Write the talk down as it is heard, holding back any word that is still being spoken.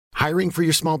Hiring for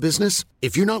your small business?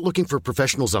 If you're not looking for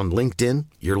professionals on LinkedIn,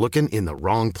 you're looking in the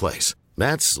wrong place.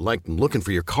 That's like looking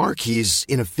for your car keys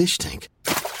in a fish tank.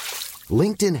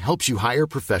 LinkedIn helps you hire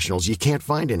professionals you can't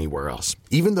find anywhere else,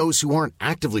 even those who aren't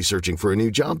actively searching for a new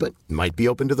job but might be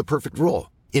open to the perfect role.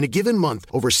 In a given month,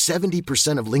 over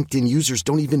 70% of LinkedIn users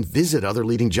don't even visit other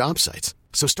leading job sites.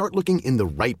 So start looking in the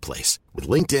right place. With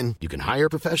LinkedIn, you can hire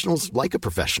professionals like a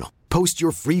professional. Post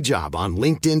your free job on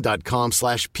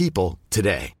linkedin.com/people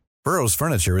today. Burrow's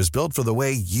furniture is built for the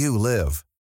way you live.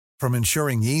 From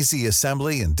ensuring easy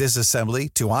assembly and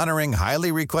disassembly to honoring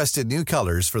highly requested new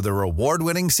colors for their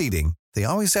award-winning seating, they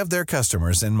always have their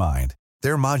customers in mind.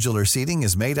 Their modular seating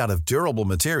is made out of durable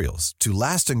materials to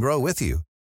last and grow with you.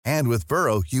 And with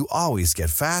Burrow, you always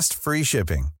get fast, free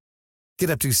shipping.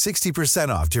 Get up to 60%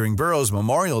 off during Burrow's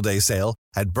Memorial Day sale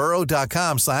at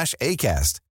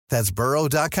burrow.com/ACAST. That's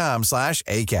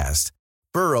burrow.com/ACAST.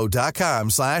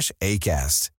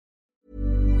 burrow.com/ACAST.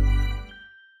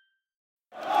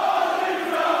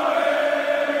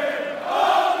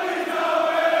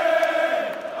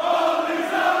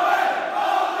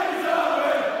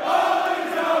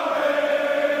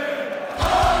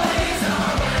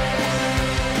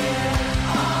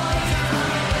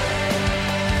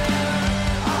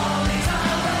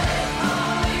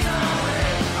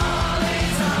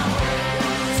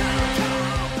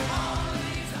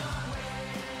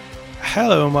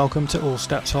 Hello and welcome to All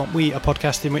Stats On. We are a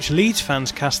podcast in which Leeds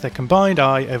fans cast their combined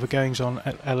eye over goings on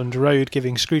at Elland Road,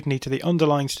 giving scrutiny to the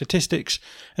underlying statistics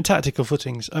and tactical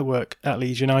footings at work at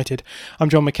Leeds United. I'm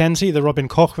John McKenzie, the Robin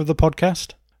Koch of the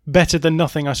podcast. Better than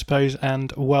nothing, I suppose,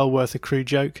 and well worth a crude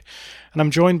joke. And I'm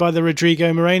joined by the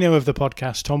Rodrigo Moreno of the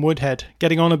podcast, Tom Woodhead,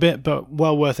 getting on a bit, but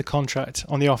well worth a contract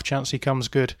on the off chance he comes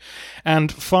good.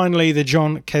 And finally, the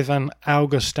John Kevin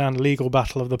Augustin legal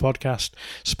battle of the podcast,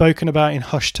 spoken about in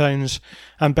hushed tones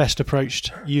and best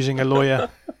approached using a lawyer.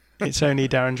 It's only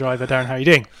Darren Driver. Darren, how are you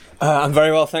doing? I'm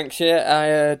very well, thanks.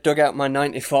 I dug out my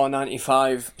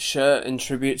 94-95 shirt in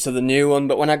tribute to the new one,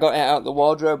 but when I got it out the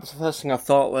wardrobe, the first thing I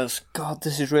thought was, God,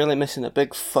 this is really missing a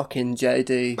big fucking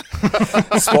JD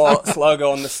Sports logo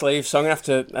on the sleeve, so I'm going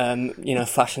to have to,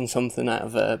 fashion something out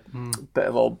of a bit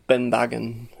of old bin bag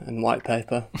and white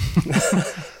paper.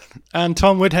 And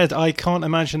Tom Woodhead, I can't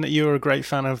imagine that you're a great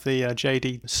fan of the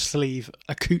JD sleeve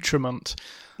accoutrement.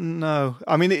 No,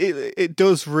 I mean it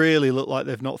does really look like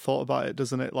they've not thought about it,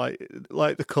 doesn't it? Like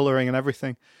the colouring and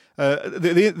everything.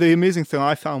 The amusing thing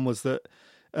I found was that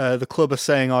the club are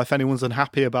saying, if anyone's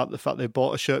unhappy about the fact they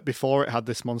bought a shirt before it had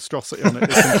this monstrosity on it,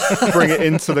 they can bring it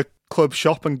into the club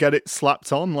shop and get it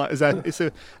slapped on. Like,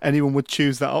 anyone would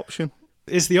choose that option?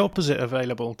 Is the opposite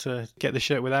available to get the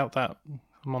shirt without that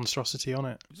monstrosity on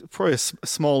it? Probably a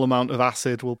small amount of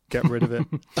acid will get rid of it.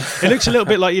 It looks a little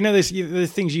bit like, the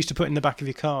things you used to put in the back of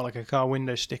your car, like a car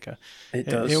window sticker. It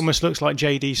does. It almost looks like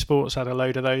JD Sports had a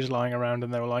load of those lying around,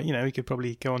 and they were like, we could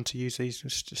probably go on to use these,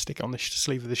 just to stick it on the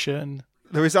sleeve of the shirt. And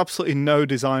there is absolutely no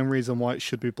design reason why it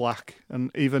should be black.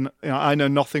 And even, I know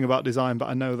nothing about design, but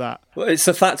I know that. Well, it's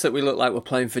the fact that we look like we're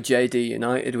playing for JD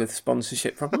United with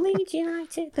sponsorship from Leeds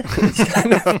United.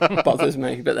 Bothers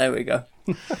me, but there we go.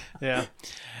 Yeah.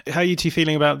 How are you two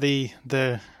feeling about the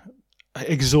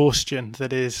exhaustion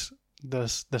that is the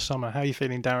summer? How are you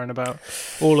feeling, Darren, about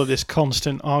all of this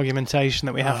constant argumentation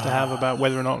that we have to have about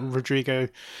whether or not Rodrigo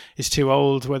is too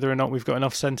old, whether or not we've got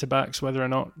enough centre-backs, whether or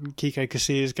not Kiko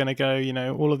Casilla is going to go,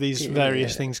 all of these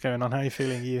various things going on. How are you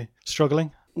feeling? Are you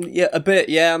struggling? Yeah, a bit,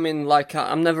 yeah. I mean,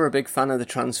 I'm never a big fan of the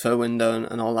transfer window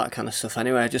and all that kind of stuff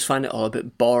anyway. I just find it all a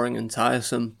bit boring and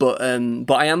tiresome. But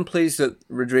I am pleased that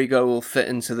Rodrigo will fit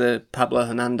into the Pablo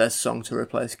Hernandez song to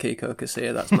replace Kiko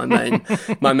Casilla. That's my main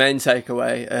my main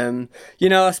takeaway. I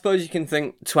suppose you can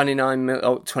think 29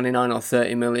 or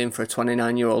 30 million for a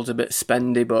 29-year-old's a bit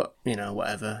spendy, but,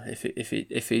 whatever.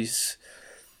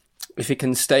 If he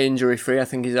can stay injury free, I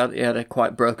think he had a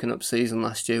quite broken up season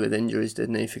last year with injuries,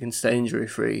 didn't he? If he can stay injury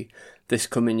free this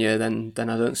coming year, then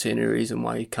I don't see any reason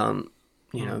why he can't,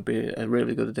 be a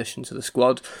really good addition to the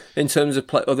squad. In terms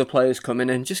of other players coming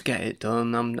in, just get it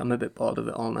done. I'm a bit bored of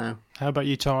it all now. How about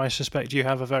you, Tom? I suspect you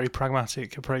have a very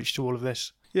pragmatic approach to all of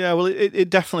this. Yeah, well, it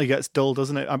definitely gets dull,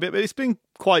 doesn't it? I mean, it's been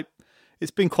quite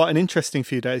an interesting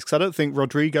few days, because I don't think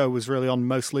Rodrigo was really on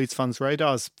most Leeds fans'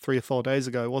 radars 3 or 4 days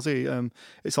ago, was he?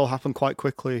 It's all happened quite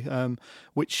quickly,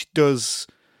 which does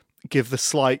give the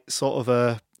slight sort of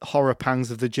a horror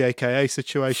pangs of the JKA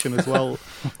situation as well.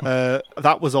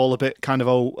 That was all a bit kind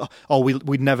of,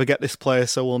 we'd never get this player,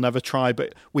 so we'll never try,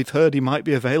 but we've heard he might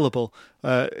be available.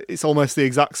 It's almost the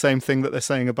exact same thing that they're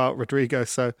saying about Rodrigo,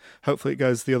 so hopefully it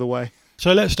goes the other way.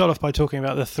 So let's start off by talking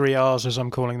about the 3 Rs, as I'm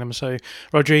calling them. So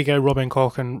Rodrigo, Robin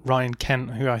Koch and Ryan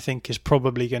Kent, who I think is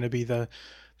probably going to be the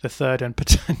third and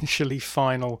potentially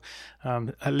final,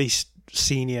 at least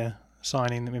senior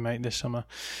signing that we make this summer.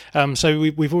 So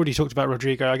we've already talked about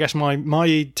Rodrigo. I guess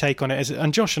my take on it is,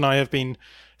 and Josh and I have been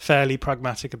fairly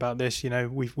pragmatic about this.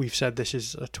 We've said this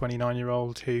is a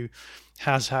 29-year-old who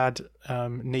has had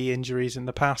knee injuries in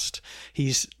the past.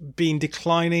 He's been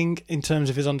declining in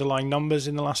terms of his underlying numbers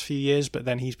in the last few years, but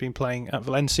then he's been playing at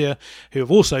Valencia, who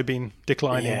have also been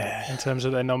declining in terms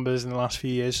of their numbers in the last few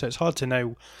years. So it's hard to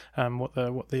know what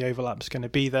the overlap is going to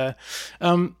be there.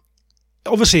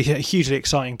 Obviously, a hugely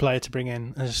exciting player to bring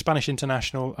in as a Spanish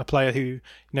international, a player who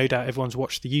no doubt everyone's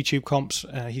watched the YouTube comps.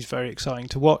 He's very exciting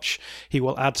to watch. He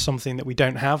will add something that we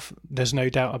don't have. There's no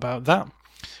doubt about that.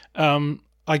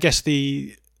 I guess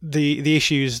the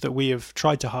issues that we have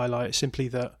tried to highlight is simply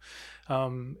that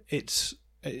it's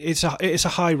a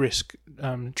high risk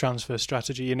transfer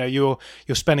strategy. You're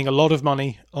spending a lot of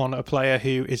money on a player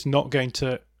who is not going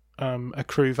to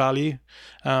accrue value.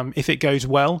 If it goes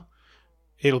well,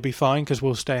 it'll be fine because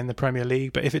we'll stay in the Premier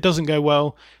League. But if it doesn't go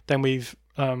well, then we've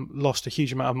lost a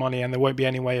huge amount of money, and there won't be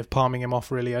any way of palming him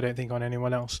off, really, I don't think, on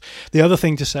anyone else. The other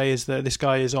thing to say is that this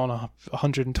guy is on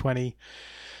 €120,000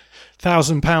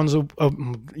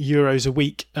 euros a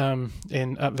week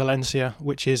at Valencia,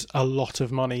 which is a lot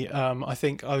of money. I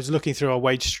think I was looking through our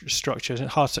wage structures.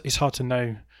 It's hard to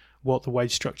know what the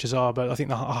wage structures are, but I think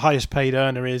the highest paid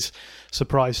earner is,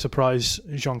 surprise, surprise,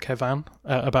 Jean Kevin,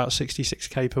 about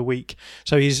 66k per week.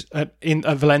 So he's at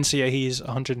Valencia, he's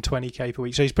 120k per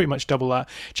week. So he's pretty much double that.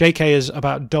 JK is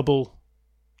about double?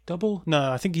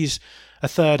 No, I think he's a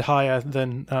third higher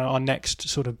than our next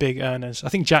sort of big earners. I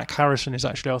think Jack Harrison is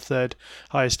actually our third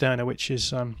highest earner, which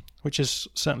is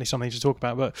certainly something to talk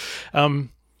about. But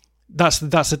that's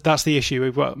the issue.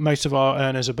 We've got most of our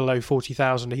earners are below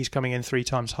 40,000. He's coming in 3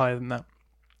 times higher than that.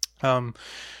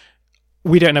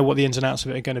 We don't know what the ins and outs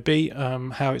of it are going to be,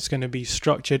 how it's going to be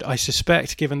structured. I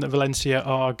suspect, given that Valencia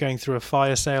are going through a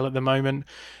fire sale at the moment,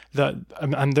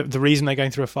 and the reason they're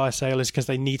going through a fire sale is because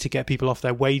they need to get people off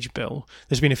their wage bill.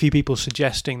 There's been a few people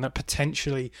suggesting that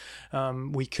potentially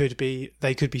they could be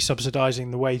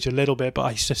subsidising the wage a little bit, but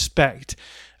I suspect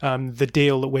the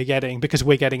deal that we're getting, because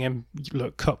we're getting him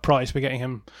cut price, we're getting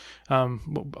him I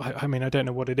don't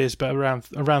know what it is, but around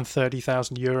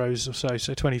 30,000 euros or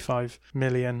so 25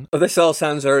 million. Well, this all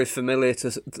sounds very familiar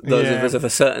to those of us of a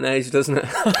certain age, doesn't it?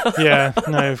 Yeah,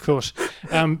 no, of course.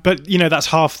 But that's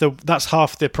half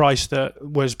the price that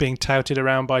was being touted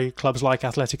around by clubs like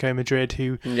Atletico Madrid,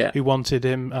 who wanted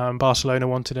him. Barcelona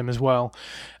wanted him as well.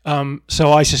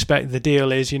 So I suspect the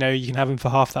deal is, you can have him for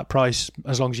half that price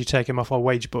as long as you take him off our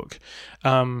wage book.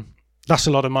 That's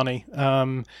a lot of money.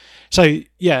 So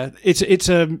yeah, it's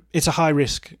a high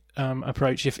risk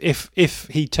approach. If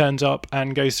he turns up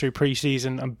and goes through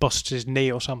pre-season and busts his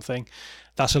knee or something,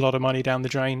 that's a lot of money down the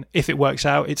drain. If it works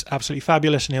out, it's absolutely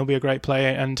fabulous and he'll be a great player.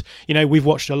 And, we've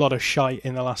watched a lot of shite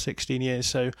in the last 16 years,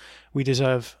 so we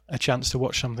deserve a chance to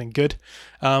watch something good.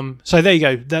 So there you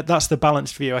go. That's the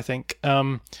balanced view, I think.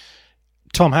 Tom,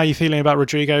 how are you feeling about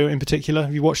Rodrigo in particular?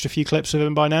 Have you watched a few clips of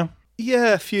him by now?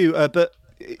 Yeah, a few, but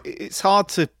it's hard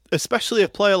to, especially a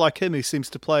player like him who seems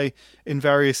to play in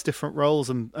various different roles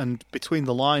and between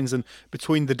the lines and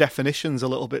between the definitions a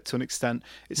little bit to an extent.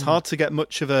 It's hard to get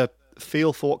much of a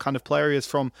feel for what kind of player he is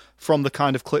from the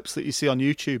kind of clips that you see on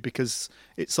YouTube, because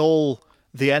it's all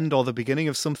the end or the beginning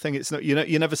of something. It's not,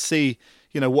 you never see,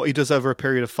 what he does over a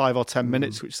period of 5 or 10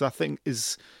 minutes, which I think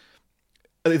is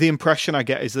the impression I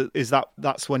get is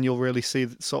that's when you'll really see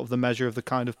sort of the measure of the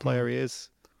kind of player he is.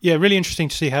 Yeah, really interesting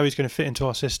to see how he's going to fit into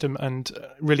our system, and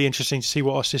really interesting to see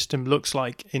what our system looks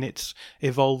like in its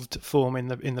evolved form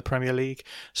in the Premier League.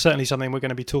 Certainly something we're going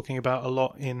to be talking about a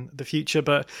lot in the future.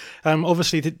 But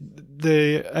obviously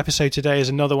the episode today is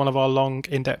another one of our long,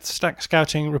 in-depth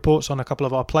scouting reports on a couple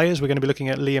of our players. We're going to be looking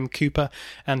at Liam Cooper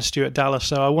and Stuart Dallas.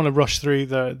 So I want to rush through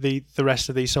the rest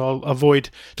of these. So I'll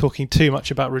avoid talking too much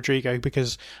about Rodrigo,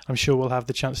 because I'm sure we'll have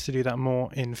the chance to do that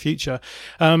more in future.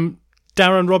 Darren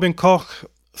Robin Koch,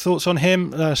 thoughts on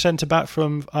him, centre back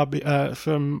from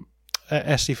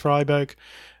SC Freiburg.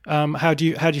 How do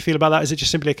you feel about that? Is it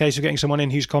just simply a case of getting someone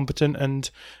in who's competent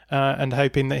and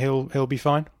hoping that he'll be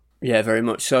fine? Yeah, very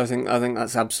much so. I think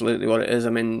that's absolutely what it is. I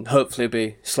mean, hopefully it'll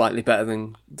be slightly better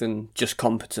than just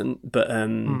competent, but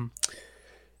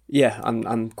yeah,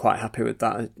 I'm quite happy with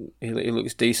that. He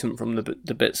looks decent from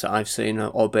the bits that I've seen,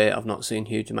 albeit I've not seen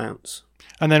huge amounts.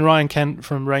 And then Ryan Kent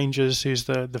from Rangers, who's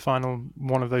the final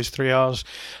one of those 3 Rs.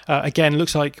 Again,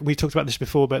 looks like, we talked about this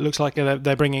before, but it looks like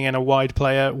they're bringing in a wide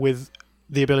player with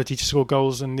the ability to score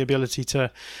goals and the ability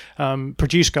to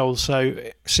produce goals. So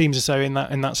it seems as though in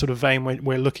that sort of vein,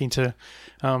 we're looking to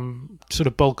sort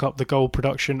of bulk up the goal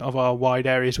production of our wide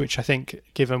areas, which I think,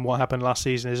 given what happened last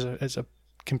season, is a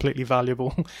completely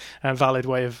valuable and valid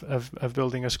way of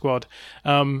building a squad.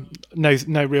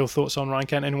 No real thoughts on Ryan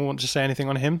Kent. Anyone want to say anything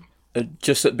on him?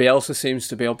 Just that Bielsa seems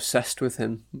to be obsessed with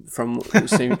him.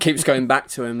 Keeps going back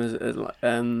to him as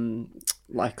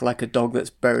like a dog that's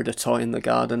buried a toy in the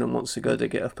garden and wants to go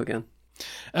dig it up again.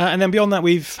 And then beyond that,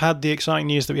 we've had the exciting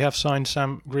news that we have signed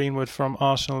Sam Greenwood from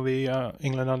Arsenal, the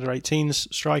England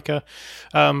under-18s striker.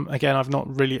 Again, I've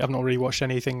not really watched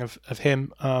anything of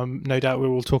him. No doubt we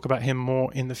will talk about him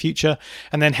more in the future.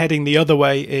 And then heading the other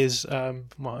way is, heading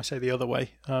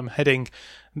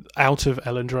out of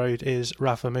Elland Road is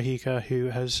Rafa Mojica, who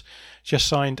has just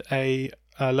signed a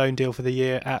loan deal for the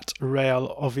year at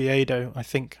Real Oviedo. I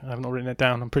think I've not written it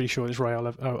down. I'm pretty sure it's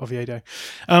Real Oviedo.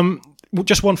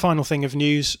 Just one final thing of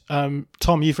news.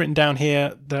 Tom, you've written down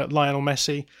here the Lionel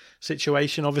Messi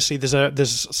situation. Obviously,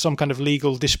 there's some kind of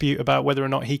legal dispute about whether or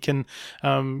not he can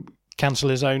cancel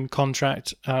his own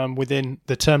contract within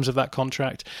the terms of that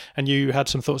contract. And you had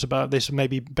some thoughts about this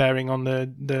maybe bearing on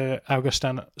the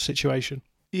Augustin situation.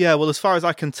 Yeah, well, as far as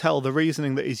I can tell, the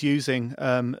reasoning that he's using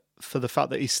for the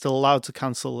fact that he's still allowed to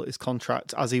cancel his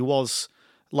contract, as he was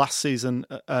last season,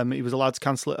 he was allowed to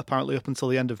cancel it apparently up until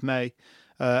the end of May.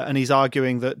 And he's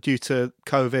arguing that due to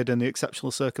COVID and the exceptional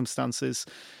circumstances,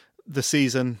 the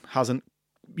season hasn't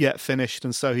yet finished,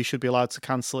 and so he should be allowed to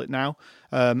cancel it now,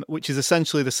 which is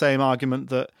essentially the same argument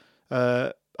that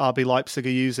RB Leipzig are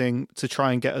using to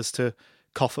try and get us to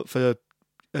cough up for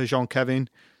Jean-Kevin.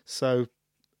 So,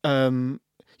 I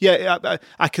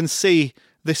can see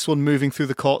this one moving through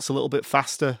the courts a little bit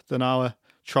faster than our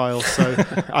trial. So,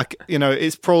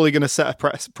 it's probably going to set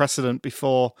a precedent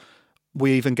before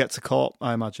we even get to court,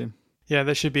 I imagine. Yeah,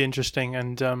 that should be interesting.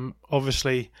 And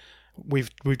obviously,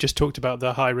 we've just talked about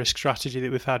the high risk strategy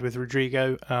that we've had with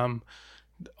Rodrigo.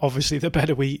 Obviously, the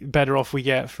better off we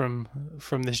get from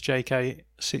this JK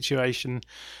situation,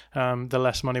 the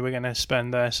less money we're going to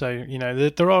spend there. So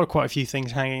there are quite a few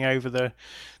things hanging over the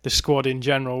squad in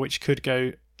general, which could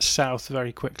go south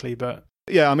very quickly. But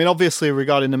yeah, I mean, obviously,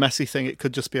 regarding the Messi thing, it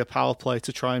could just be a power play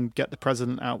to try and get the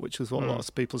president out, which is what lots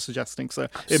of people are suggesting. So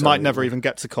it might never even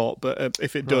get to court, but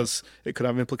if it does, it could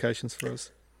have implications for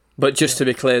us. But just to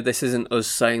be clear, this isn't us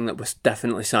saying that we're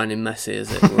definitely signing Messi,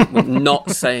 is it? We're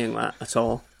not saying that at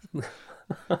all.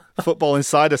 Football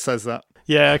Insider says that.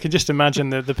 Yeah, I can just imagine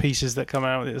the pieces that come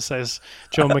out. It says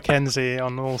John McKenzie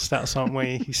on All Stats Aren't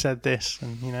We. He said this,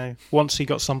 and once he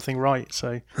got something right,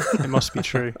 so it must be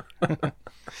true.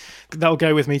 That'll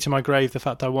go with me to my grave. The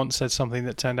fact I once said something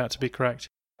that turned out to be correct.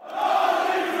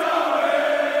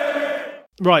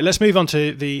 Right, let's move on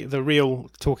to the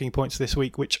real talking points this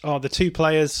week, which are the two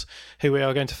players who we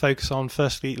are going to focus on.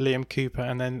 Firstly, Liam Cooper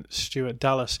and then Stuart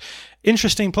Dallas.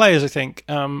 Interesting players, I think,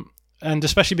 and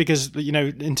especially because,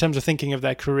 in terms of thinking of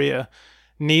their career,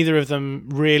 neither of them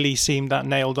really seemed that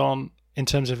nailed on in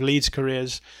terms of Leeds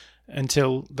careers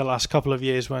until the last couple of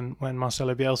years when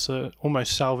Marcelo Bielsa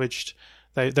almost salvaged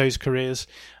those careers.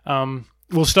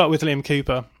 We'll start with Liam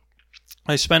Cooper.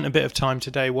 I spent a bit of time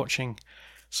today watching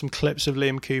some clips of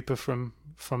Liam Cooper from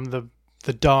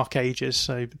the dark ages,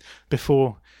 so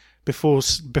before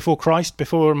Christ,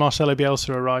 before Marcelo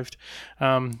Bielsa arrived,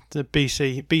 the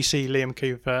BC Liam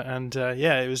Cooper, and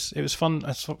it was fun,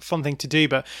 a fun thing to do,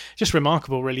 but just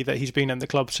remarkable really that he's been at the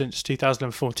club since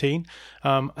 2014.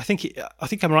 I think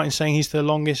I'm right in saying he's the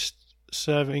longest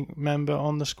serving member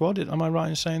on the squad. Am I right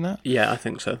in saying that? Yeah, I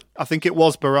think so. I think it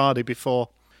was Berardi before.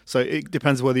 So it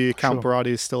depends whether you count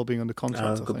Berardi as still being under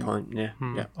contract. Good point, yeah.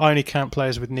 Yeah. I only count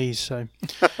players with knees, so...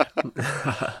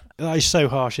 That is so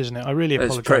harsh, isn't it? I really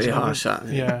apologise. It's pretty harsh, that.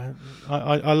 Yeah.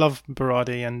 I love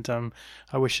Berardi, and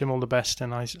I wish him all the best,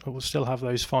 and I will still have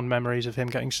those fond memories of him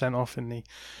getting sent off in the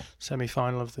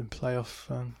semi-final of the playoff.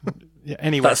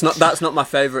 Anyway. That's not my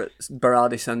favourite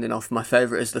Berardi sending off. My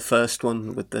favourite is the first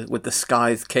one with the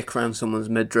scythe kick around someone's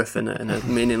midriff in a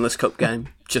meaningless cup game,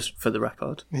 just for the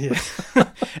record. Yeah.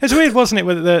 It's weird, wasn't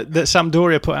it, that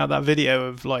Sampdoria put out that video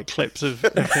of clips of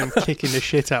him kicking the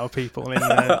shit out of people in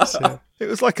there. It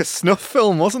was like a snuff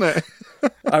film, wasn't it?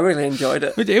 I really enjoyed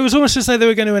it. It was almost as though they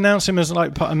were going to announce him as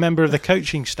a member of the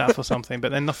coaching staff or something,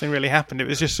 but then nothing really happened. It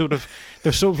was just it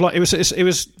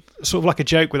was sort of like a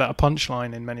joke without a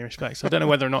punchline in many respects. I don't know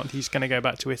whether or not he's going to go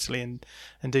back to Italy and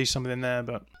do something there.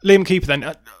 But Liam Cooper,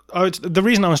 then, the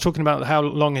reason I was talking about how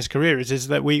long his career is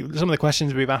that some of the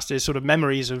questions we've asked is sort of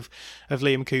memories of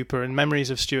Liam Cooper and memories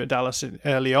of Stuart Dallas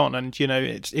early on, and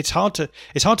it's hard to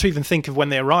even think of when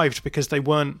they arrived because they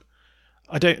weren't.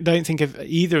 I don't think of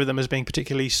either of them as being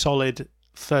particularly solid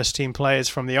first team players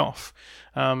from the off.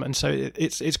 And so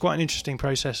it's quite an interesting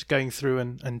process going through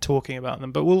and talking about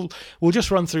them. But we'll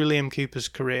just run through Liam Cooper's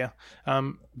career.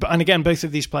 And again, both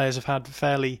of these players have had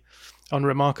fairly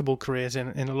unremarkable careers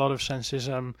in a lot of senses.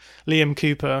 Liam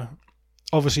Cooper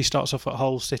obviously starts off at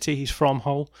Hull City. He's from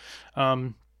Hull,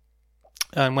 and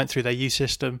went through their youth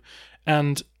system.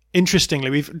 And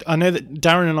interestingly, I know that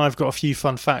Darren and I have got a few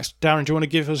fun facts. Darren, do you want to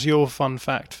give us your fun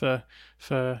fact for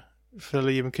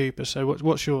Liam Cooper? So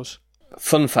what's yours?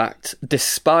 Fun fact,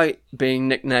 despite being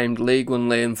nicknamed League One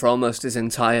Liam for almost his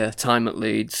entire time at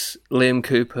Leeds, Liam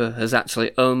Cooper has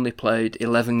actually only played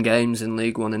 11 games in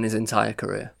League One in his entire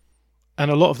career.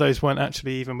 And a lot of those weren't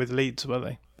actually even with Leeds, were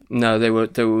they? No, they were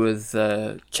with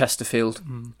Chesterfield,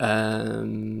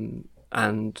 and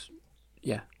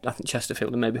yeah, I think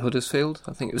Chesterfield and maybe Huddersfield.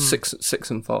 I think it was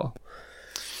 6 and 4.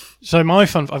 So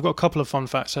I've got a couple of fun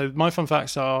facts. So my fun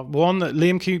facts are, one, that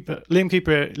Liam Cooper,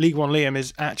 League One Liam,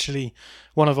 is actually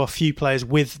one of our few players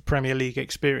with Premier League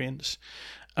experience.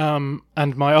 And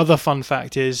my other fun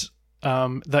fact is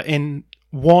that in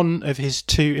one of his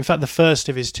two, in fact the first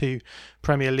of his 2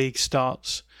 Premier League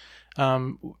starts,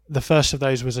 the first of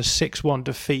those was a 6-1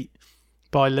 defeat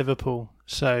by Liverpool.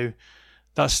 So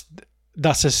that's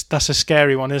a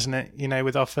scary one, isn't it? You know,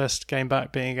 with our first game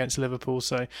back being against Liverpool.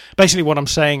 So basically what I'm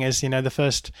saying is, you know, the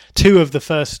first 2 of the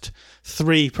first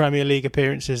 3 Premier League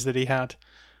appearances that he had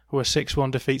were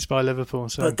 6-1 defeats by Liverpool.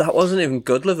 So. But that wasn't even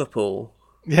good Liverpool.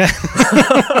 Yeah.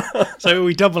 So are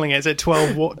we doubling it? Is it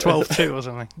 12-2 or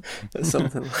something?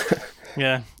 Something.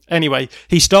 Yeah. Anyway,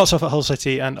 he starts off at Hull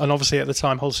City, and obviously at the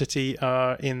time Hull City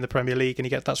are in the Premier League, and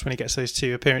that's when he gets those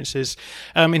 2 appearances.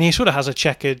 And he sort of has a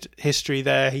checkered history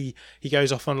there. He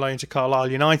goes off on loan to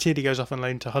Carlisle United, he goes off on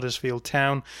loan to Huddersfield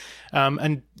Town,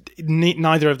 and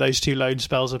neither of those 2 loan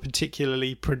spells are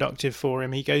particularly productive for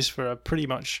him. He goes for pretty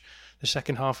much the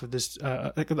second half of this,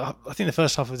 I think the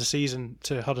first half of the season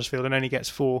to Huddersfield, and only gets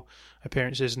 4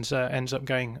 appearances, and ends up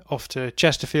going off to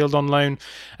Chesterfield on loan,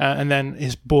 and then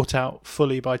is bought out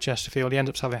fully by Chesterfield. He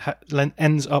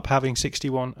ends up having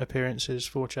 61 appearances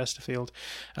for Chesterfield,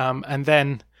 and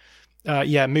then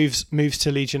moves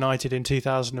to Leeds United in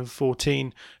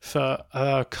 2014 for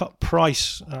a cut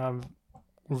price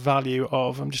value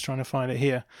of, I'm just trying to find it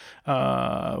here,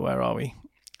 where are we?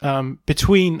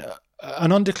 Between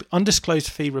an undisclosed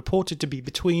fee reported to be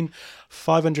between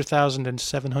 500,000 and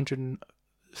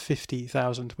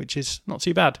 750,000, which is not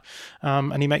too bad.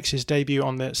 And he makes his debut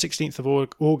on the 16th of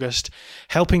August,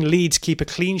 helping Leeds keep a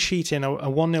clean sheet in a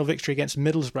 1-0 victory against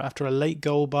Middlesbrough after a late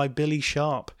goal by Billy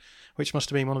Sharp, which must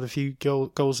have been one of the few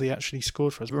goals he actually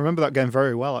scored for us. I remember that game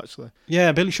very well, actually.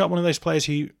 Yeah, Billy Sharp, one of those players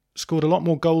who scored a lot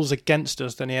more goals against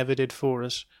us than he ever did for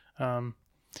us.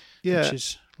 Which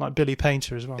is like Billy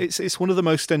Painter as well. It's one of the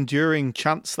most enduring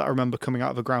chants that I remember coming out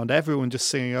of the ground. Everyone just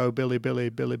singing, "Oh, Billy, Billy,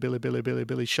 Billy, Billy, Billy, Billy,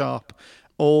 Billy Sharp,"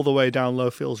 all the way down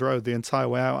Lowfields Road, the entire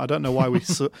way out. I don't know why we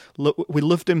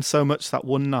loved him so much that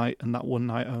one night and that one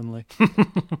night only.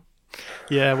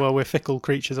 Yeah, well, we're fickle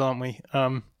creatures, aren't we?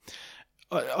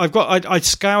 I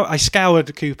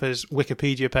scoured Cooper's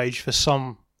Wikipedia page for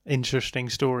some interesting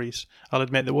stories. I'll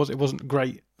admit it wasn't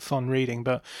great fun reading,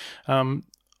 but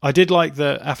I did like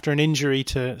that after an injury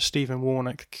to Stephen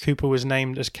Warnock, Cooper was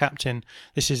named as captain.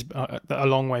 This is a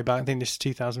long way back. I think this is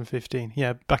 2015.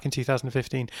 Yeah, back in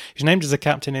 2015. He was named as the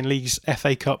captain in League's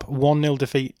FA Cup 1-0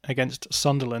 defeat against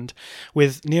Sunderland,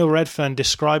 with Neil Redfern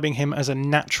describing him as a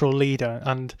natural leader.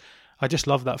 And I just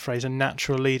love that phrase, a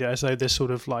natural leader, as though there's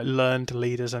sort of like learned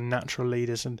leaders and natural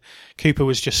leaders. And Cooper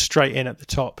was just straight in at the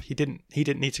top. He didn't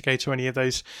need to go to any of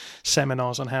those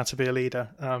seminars on how to be a leader.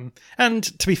 And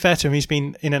to be fair to him, he's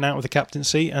been in and out of the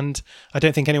captaincy, and I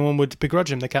don't think anyone would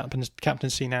begrudge him the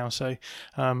captaincy now. So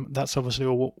that's obviously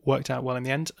all worked out well in the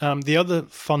end. The other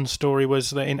fun story was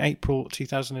that in April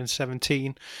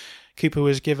 2017, Cooper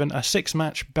was given a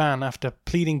 6-match ban after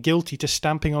pleading guilty to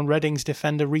stamping on Reading's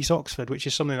defender Reece Oxford, which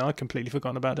is something I'd completely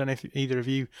forgotten about. I don't know if either of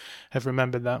you have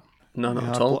remembered that. No,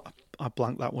 not at all. I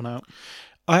blanked that one out.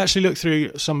 I actually looked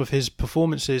through some of his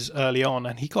performances early on,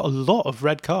 and he got a lot of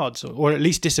red cards, or at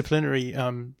least disciplinary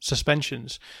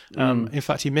suspensions. In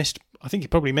fact, I think he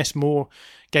probably missed more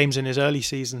games in his early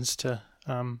seasons to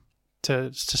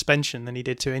suspension than he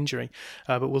did to injury,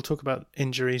 but we'll talk about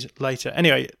injuries later.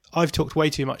 Anyway, I've talked way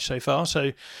too much so far,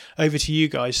 so over to you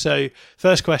guys. So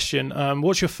first question,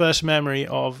 what's your first memory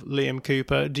of Liam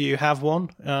Cooper? Do you have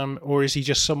one, or is he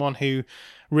just someone who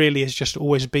really has just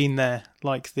always been there,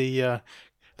 like the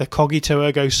cogito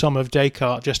ergo sum of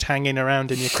Descartes, just hanging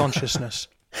around in your consciousness?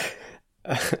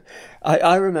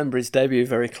 I remember his debut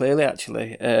very clearly,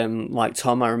 actually. Like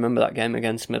Tom, I remember that game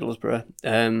against Middlesbrough.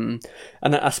 And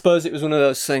I suppose it was one of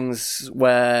those things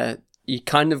where you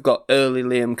kind of got early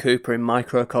Liam Cooper in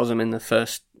microcosm in the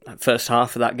first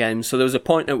half of that game. So there was a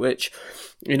point at which,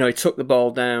 he took the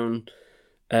ball down,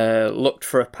 looked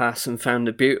for a pass and found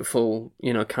a beautiful,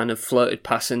 kind of floated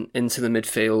pass into the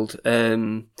midfield.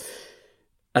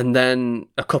 And then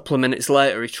a couple of minutes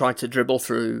later, he tried to dribble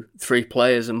through 3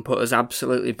 players and put us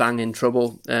absolutely bang in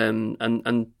trouble.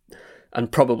 And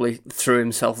probably threw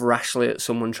himself rashly at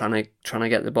someone trying to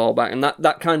get the ball back. And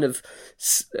that kind of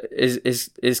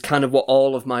is kind of what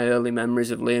all of my early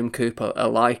memories of Liam Cooper are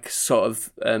like. Sort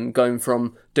of going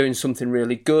from doing something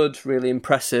really good, really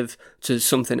impressive, to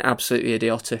something absolutely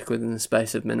idiotic within the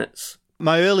space of minutes.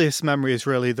 My earliest memory is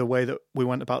really the way that we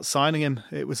went about signing him.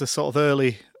 It was a sort of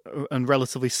early and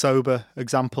relatively sober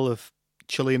example of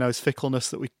Cellino's fickleness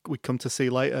that we come to see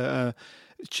later.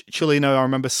 Cellino, I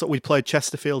remember we played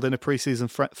Chesterfield in a pre-season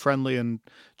friendly, and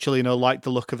Cellino liked the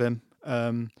look of him,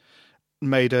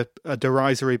 made a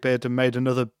derisory bid and made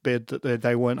another bid that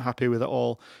they weren't happy with at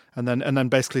all, and then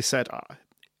basically said,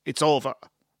 "It's over.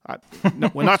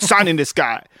 No, we're not signing this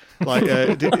guy." Like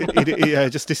he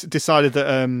just decided that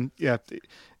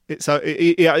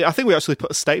I think we actually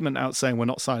put a statement out saying we're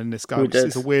not signing this guy, which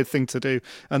is a weird thing to do.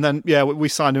 And then we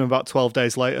signed him about 12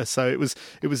 days later. So it was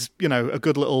a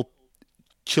good little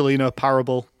Cellino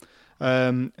parable.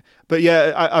 But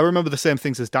I remember the same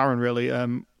things as Darren, really.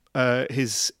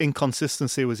 His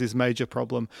inconsistency was his major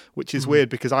problem, which is weird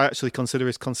because I actually consider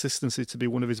his consistency to be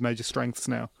one of his major strengths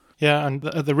now. Yeah, and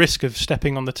at the risk of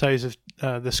stepping on the toes of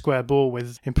the square ball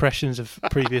with impressions of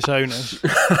previous owners,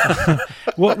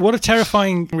 what a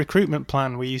terrifying recruitment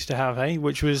plan we used to have,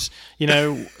 Which was,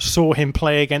 saw him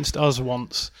play against us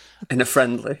once in a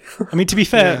friendly. I mean, to be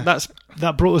fair,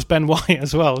 that brought us Ben White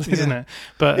as well, isn't it?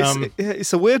 But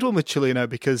it's a weird one with Cellino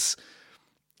because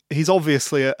he's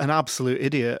obviously an absolute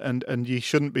idiot, and you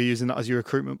shouldn't be using that as your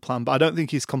recruitment plan. But I don't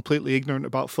think he's completely ignorant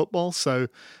about football. So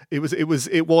it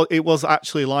was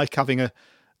actually like having a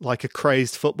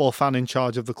crazed football fan in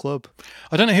charge of the club.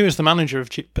 I don't know who was the manager of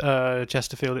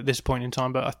Chesterfield at this point in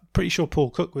time, but I'm pretty sure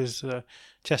Paul Cook was the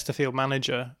Chesterfield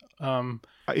manager.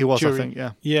 He was, I think,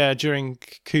 yeah. Yeah, during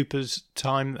Cooper's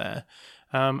time there.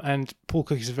 And Paul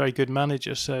Cook is a very good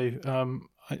manager, so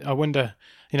I wonder,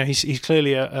 he's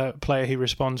clearly a player who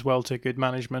responds well to good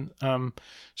management.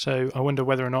 So I wonder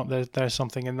whether or not there's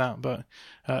something in that. But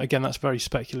again, that's very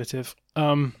speculative.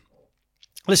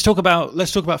 Let's talk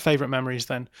about favourite memories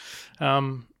then.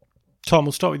 Tom,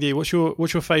 we'll start with you. What's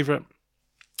your favourite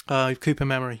Cooper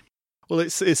memory? Well,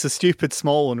 it's a stupid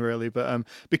small one, really, but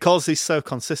because he's so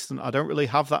consistent, I don't really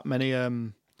have that many. I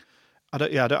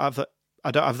don't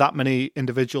have that many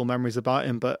individual memories about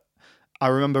him, but I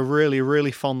remember really,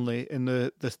 really fondly in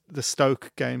the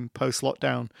Stoke game post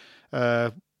lockdown,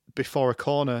 before a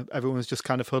corner, everyone was just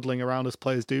kind of huddling around as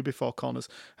players do before corners,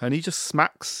 and he just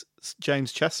smacks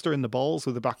James Chester in the balls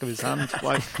with the back of his hand,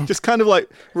 just kind of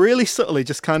really subtly,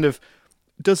 just kind of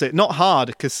does it, not hard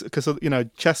because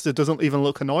Chester doesn't even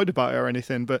look annoyed about it or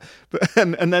anything, but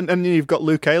and then you've got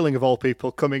Luke Ayling of all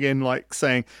people coming in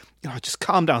saying, just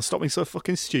calm down, stop being so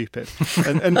fucking stupid.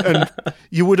 and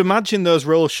you would imagine those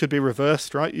roles should be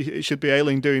reversed, right? It should be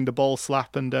Ayling doing the ball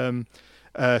slap and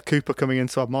Cooper coming in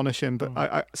to admonish him. But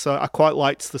I quite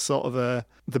liked the sort of the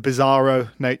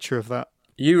bizarro nature of that.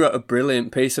 You wrote a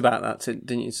brilliant piece about that,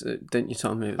 didn't you,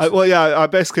 Tom? I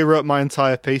basically wrote my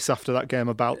entire piece after that game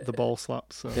about the ball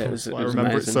slap. So it was I remember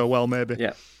amazing. it so well, maybe.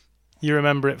 Yeah. You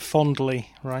remember it fondly,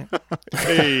 right?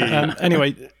 Hey.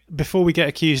 Anyway, before we get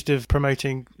accused of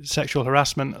promoting sexual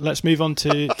harassment, let's move on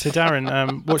to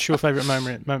Darren. What's your favourite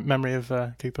memory of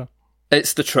Cooper?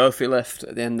 It's the trophy lift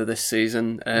at the end of this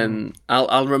season.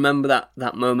 I'll remember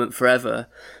that moment forever.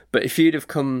 But if you'd have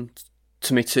come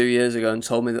to me 2 years ago and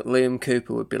told me that Liam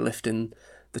Cooper would be lifting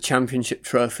the championship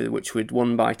trophy, which we'd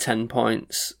won by 10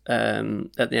 points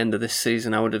at the end of this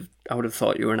season, I would have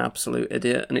thought you were an absolute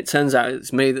idiot. And it turns out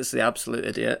it's me that's the absolute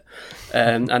idiot.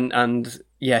 And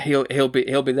yeah, he'll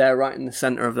be there right in the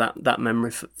centre of that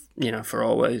memory for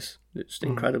always. It's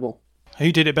incredible.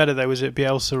 Who did it better though? Was it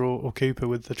Bielsa or Cooper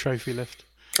with the trophy lift?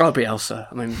 Oh, Bielsa.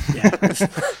 I mean, yeah.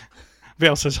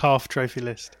 Bielsa's half trophy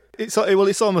list. It's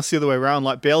almost the other way around.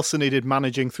 Like Bielsa needed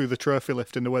managing through the trophy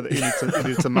lift in the way that he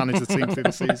needed to manage the team through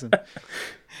the season.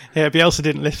 Yeah, Bielsa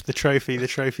didn't lift the trophy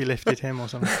lifted him or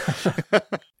something.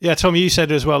 Yeah, Tom, you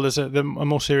said as well, there's a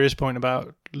more serious point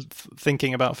about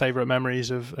thinking about favourite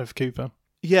memories of Cooper.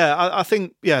 Yeah, I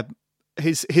think,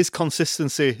 his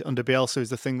consistency under Bielsa is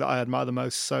the thing that I admire the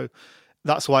most. So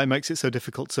that's why it makes it so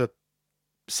difficult to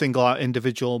single out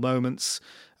individual moments.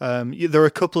 There are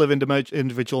a couple of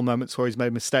individual moments where he's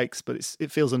made mistakes, but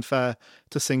it feels unfair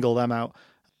to single them out.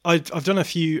 I've done a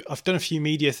few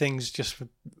media things just for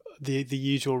the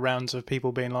usual rounds of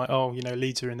people being like, oh,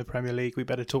 Leeds are in the Premier League, we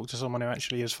better talk to someone who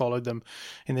actually has followed them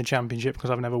in the Championship, because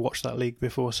I've never watched that league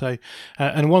before. So,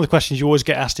 and one of the questions you always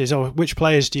get asked is, oh, which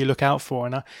players do you look out for?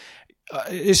 And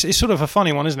it's sort of a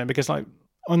funny one, isn't it? Because like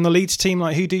on the Leeds team,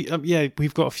 like who do you,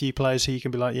 we've got a few players who you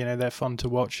can be like, they're fun to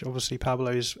watch. Obviously,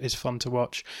 Pablo is fun to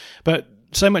watch, but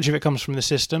so much of it comes from the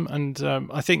system, and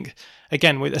I think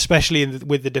again, especially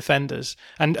with the defenders,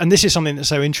 and this is something that's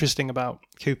so interesting about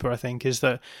Cooper. I think is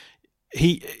that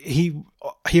he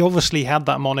obviously had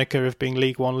that moniker of being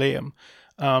League One Liam,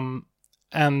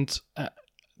 and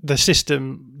the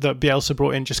system that Bielsa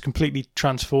brought in just completely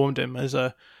transformed him as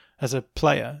a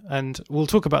player. And we'll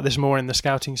talk about this more in the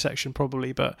scouting section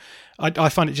probably, but I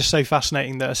find it just so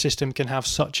fascinating that a system can have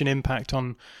such an impact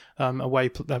on a way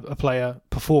a player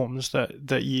performs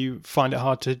that you find it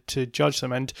hard to judge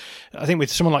them. And I think with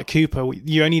someone like Cooper,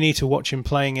 you only need to watch him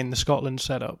playing in the Scotland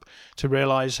setup to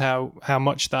realise how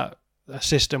much that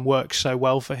system works so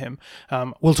well for him.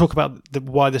 We'll talk about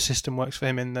why the system works for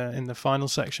him in the final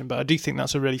section, but I do think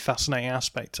that's a really fascinating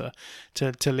aspect to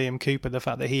Liam Cooper, the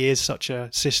fact that he is such a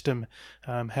system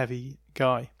heavy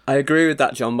guy. I agree with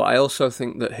that, John, but I also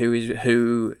think that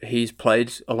who he's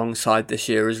played alongside this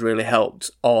year has really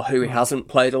helped, or who he hasn't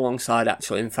played alongside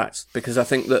actually, in fact, because I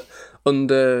think that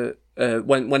under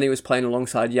when he was playing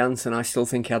alongside Janssen, I still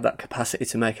think he had that capacity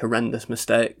to make horrendous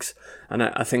mistakes, and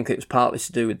I think it was partly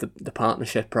to do with the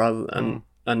partnership rather than,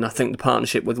 and I think the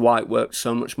partnership with White worked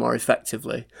so much more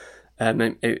effectively.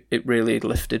 It really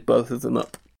lifted both of them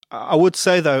up. I would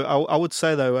say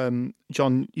though,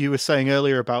 John, you were saying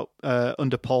earlier about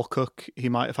under Paul Cook, he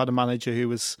might have had a manager who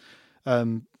was,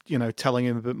 telling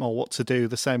him a bit more what to do,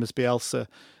 the same as Bielsa,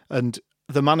 and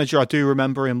the manager, I do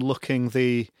remember him looking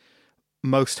the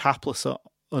most hapless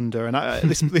under, and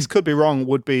this could be wrong,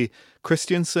 would be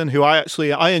Christiansen, who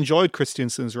I enjoyed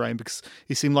Christiansen's reign because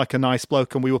he seemed like a nice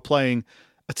bloke, and we were playing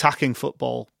attacking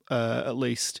football at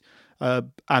least,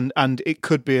 and it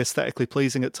could be aesthetically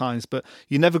pleasing at times, but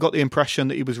you never got the impression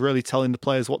that he was really telling the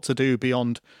players what to do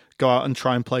beyond go out and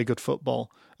try and play good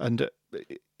football. And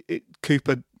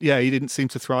Cooper, he didn't seem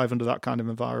to thrive under that kind of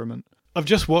environment. I've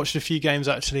just watched a few games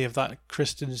actually of that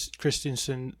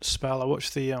Christensen spell. I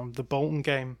watched the Bolton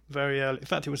game very early. In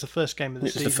fact, it was the first game of the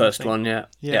season. It was the first one,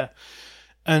 yeah.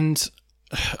 And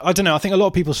I don't know. I think a lot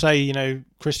of people say,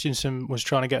 Christensen was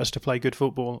trying to get us to play good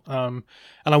football. And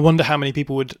I wonder how many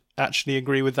people would actually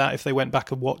agree with that if they went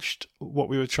back and watched what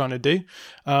we were trying to do.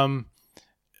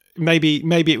 Maybe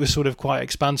it was sort of quite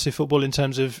expansive football in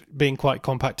terms of being quite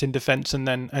compact in defence and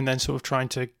then sort of trying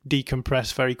to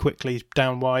decompress very quickly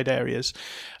down wide areas.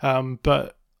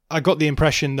 But I got the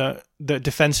impression that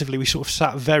defensively we sort of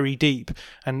sat very deep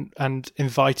and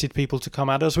invited people to come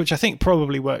at us, which I think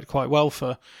probably worked quite well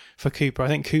for Cooper. I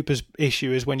think Cooper's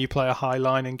issue is when you play a high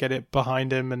line and get it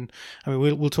behind him, and I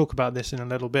mean we'll talk about this in a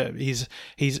little bit. He's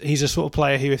a sort of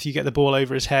player who, if you get the ball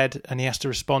over his head and he has to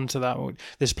respond to that,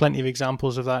 there's plenty of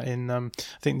examples of that in I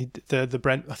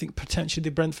think potentially the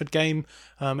Brentford game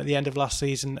at the end of last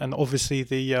season, and obviously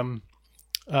the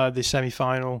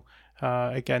semi-final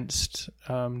against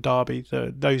Derby,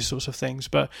 those sorts of things.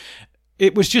 But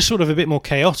it was just sort of a bit more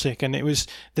chaotic, and it was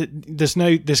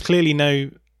there's clearly no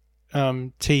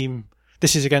team.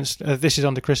 This is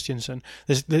under Christiansen.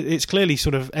 It's clearly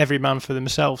sort of every man for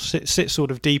themselves. Sit sort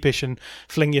of deepish and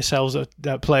fling yourselves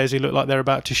at players who look like they're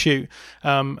about to shoot.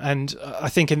 And I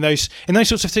think in those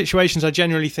sorts of situations, I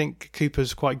generally think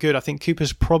Cooper's quite good. I think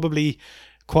Cooper's probably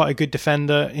quite a good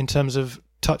defender in terms of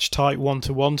touch tight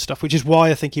 1-to-1 stuff, which is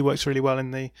why I think he works really well in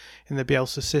the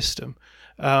Bielsa system.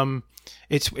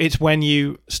 It's when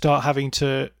you start having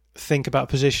to think about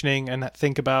positioning and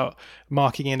think about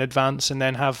marking in advance and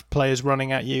then have players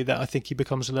running at you that I think he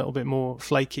becomes a little bit more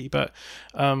flaky. But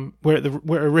we're at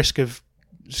a risk of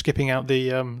skipping out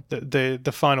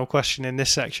the final question in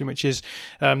this section, which is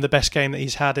the best game that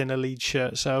he's had in a Leeds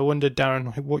shirt. So I wondered,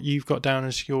 Darren, what you've got down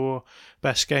as your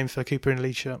best game for Cooper in a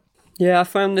Leeds shirt. Yeah, I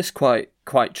found this quite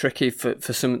tricky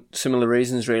for some similar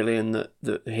reasons, really, in that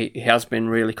he has been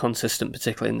really consistent,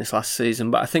 particularly in this last season.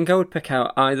 But I think I would pick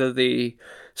out either the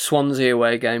Swansea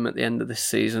away game at the end of this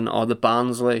season or the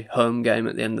Barnsley home game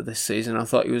at the end of this season. I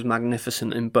thought he was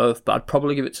magnificent in both, but I'd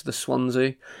probably give it to the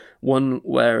Swansea one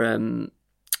where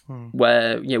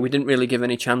we didn't really give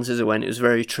any chances away, and it was a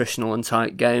very attritional and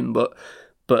tight game. But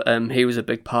he was a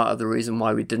big part of the reason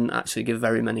why we didn't actually give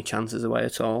very many chances away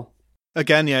at all.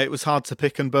 Again, it was hard to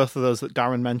pick, and both of those that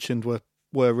Darren mentioned were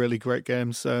really great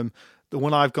games. The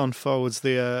one I've gone for was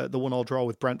the 1-1 draw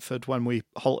with Brentford when we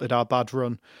halted our bad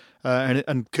run,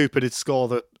 and Cooper did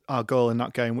score our goal in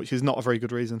that game, which is not a very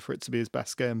good reason for it to be his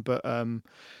best game. But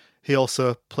he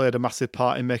also played a massive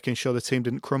part in making sure the team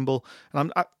didn't crumble.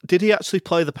 And did he actually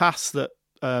play the pass that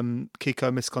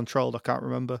Kiko miscontrolled? I can't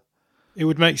remember. It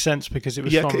would make sense because it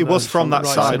was it was from that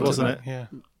right side, wasn't it? Yeah.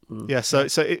 Yeah. So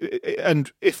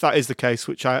and if that is the case,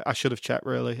 which I should have checked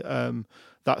really,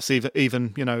 that's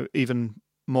even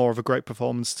more of a great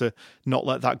performance to not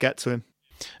let that get to him.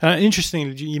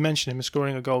 Interestingly, you mentioned him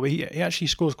scoring a goal, but he actually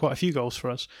scores quite a few goals for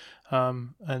us,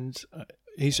 and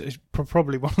he's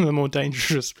probably one of the more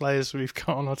dangerous players we've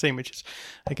got on our team, which is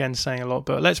again saying a lot.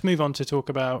 But let's move on to talk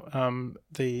about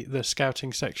the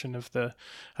scouting section of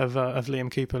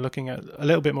Liam Cooper, looking at a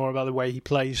little bit more about the way he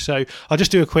plays. So I'll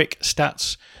just do a quick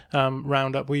stats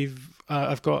roundup.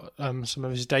 I've got some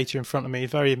of his data in front of me.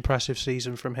 Very impressive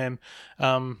season from him.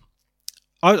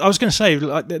 I was going to say,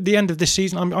 like, at the end of this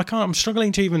season, I'm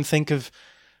struggling to even think of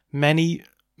many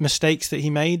mistakes that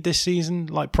he made this season,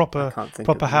 like proper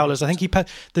howlers. I think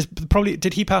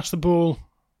did he pass the ball?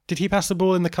 Did he pass the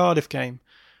ball in the Cardiff game,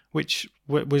 which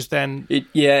was then? He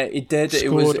did.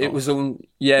 It was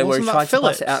where he tried to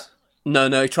pass it out.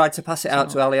 No, he tried to pass it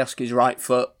out to Alioski's right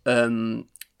foot, and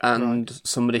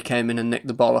somebody came in and nicked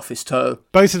the ball off his toe.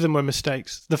 Both of them were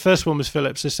mistakes. The first one was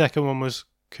Phillips. The second one was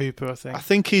Cooper, I think. I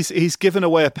think he's given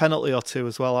away a penalty or two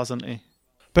as well, hasn't he?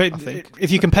 But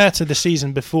if you compare to the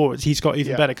season before, he's got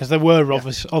even better, because there were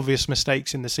obvious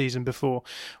mistakes in the season before.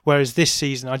 Whereas this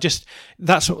season,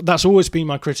 that's always been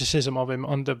my criticism of him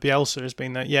under Bielsa, has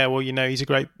been that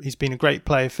he's been a great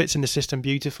player, fits in the system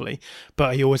beautifully,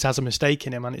 but he always has a mistake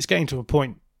in him, and it's getting to a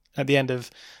point at the end of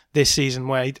this season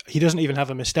where he doesn't even have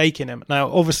a mistake in him. Now,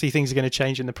 obviously, things are going to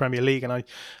change in the Premier League, and I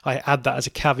add that as a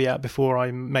caveat before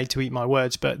I'm made to eat my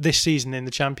words. But this season in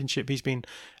the Championship, he's been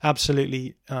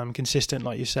absolutely consistent,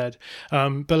 like you said.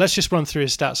 But let's just run through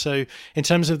his stats. So, in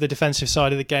terms of the defensive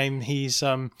side of the game, he's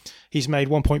made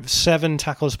 1.7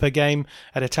 tackles per game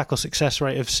at a tackle success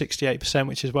rate of 68%,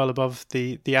 which is well above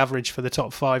the average for the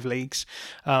top 5 leagues.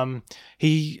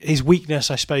 His weakness,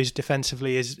 I suppose,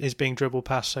 defensively is being dribble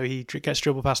past. So he gets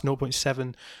dribble past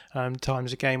 0.7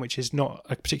 times a game, which is not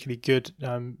a particularly good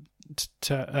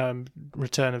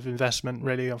return of investment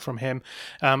really from him.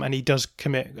 And he does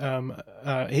commit.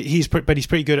 He's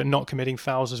pretty good at not committing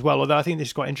fouls as well. Although I think this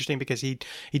is quite interesting because he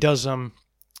does.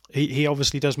 He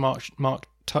obviously does mark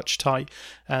touch tight,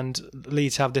 and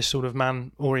Leeds have this sort of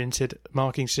man-oriented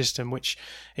marking system which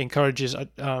encourages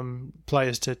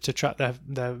players to track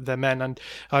their men. And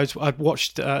I've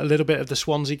watched a little bit of the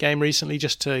Swansea game recently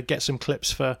just to get some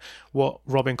clips for what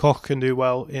Robin Koch can do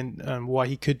well in why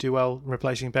he could do well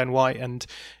replacing Ben White, and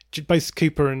both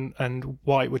Cooper and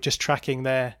White were just tracking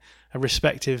their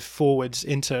respective forwards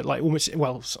into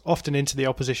often into the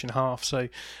opposition half. So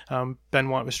Ben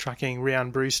White was tracking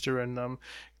Rhian Brewster and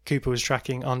Cooper was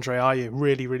tracking Andre Ayew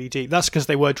really, really deep. That's because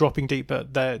they were dropping deep,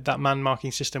 but that man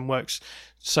marking system works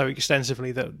so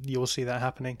extensively that you'll see that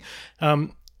happening.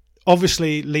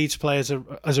 Obviously, Leeds players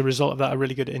as a result of that are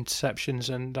really good at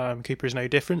interceptions, and Cooper is no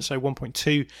different. So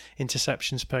 1.2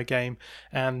 interceptions per game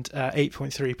and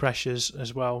 8.3 pressures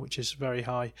as well, which is very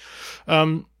high.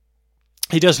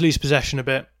 He does lose possession a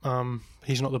bit.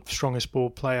 He's not the strongest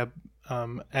ball player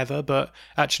ever, but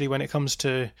actually when it comes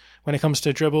to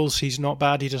dribbles, he's not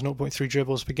bad. He does 0.3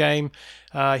 dribbles per game.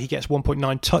 He gets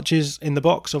 1.9 touches in the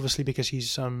box, obviously because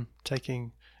he's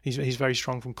He's very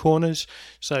strong from corners,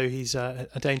 so he's a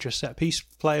dangerous set piece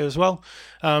player as well.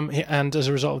 And as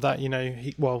a result of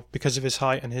that, because of his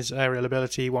height and his aerial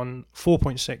ability, he won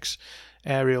 4.6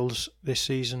 aerials this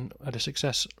season at a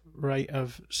success rate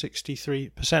of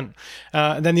 63%.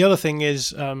 And then the other thing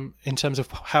is, in terms of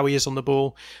how he is on the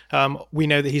ball, we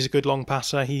know that he's a good long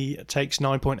passer. He takes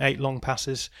 9.8 long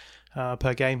passes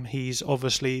per game. He's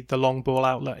obviously the long ball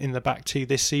outlet in the back two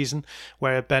this season,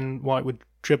 where Ben White would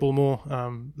dribble more.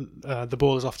 The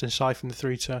ball is often siphoned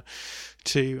through to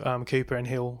Cooper, and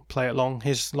he'll play it long.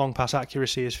 His long pass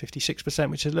accuracy is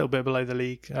 56%, which is a little bit below the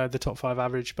league, the top 5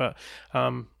 average, but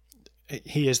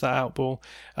he is that out ball.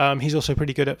 He's also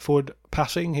pretty good at forward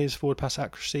passing. His forward pass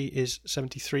accuracy is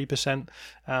 73%,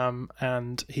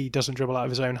 and he doesn't dribble out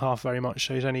of his own half very much,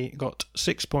 so he's only got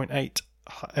 6.8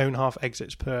 own half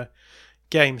exits per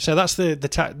game. So that's the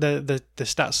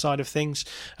stats side of things.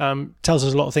 Tells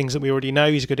us a lot of things that we already know.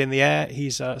 He's good in the air.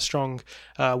 He's a strong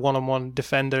one-on-one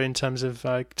defender in terms of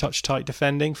touch tight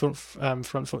defending, front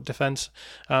foot defence.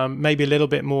 Maybe a little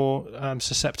bit more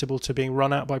susceptible to being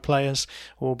run out by players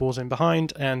or balls in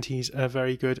behind, and he's a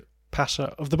very good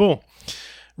passer of the ball.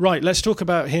 Right, let's talk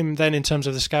about him then in terms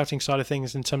of the scouting side of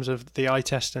things, in terms of the eye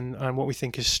test and what we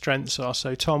think his strengths are.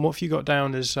 So, Tom, what have you got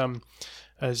down as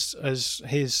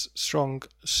his strong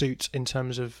suit in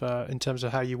terms of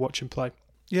how you watch him play?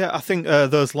 Yeah, I think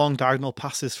those long diagonal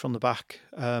passes from the back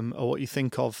are what you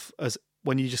think of as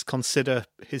when you just consider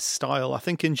his style. I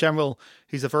think in general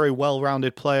he's a very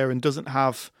well-rounded player and doesn't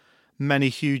have many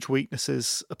huge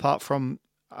weaknesses apart from,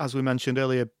 as we mentioned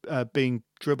earlier, being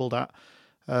dribbled at.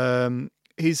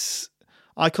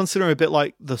 I consider him a bit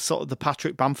like the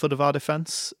Patrick Bamford of our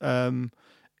defence, in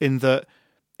that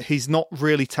he's not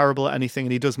really terrible at anything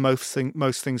and he does most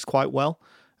things quite well.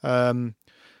 And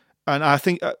I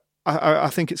think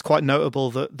it's quite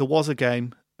notable that there was a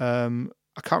game,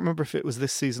 I can't remember if it was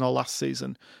this season or last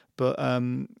season, but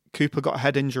Cooper got a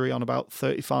head injury on about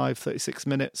 35, 36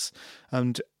 minutes,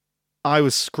 and I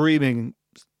was screaming.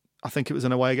 I think it was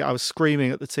an away game. I was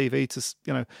screaming at the TV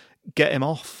to, get him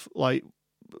off. Like,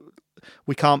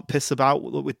 we can't piss about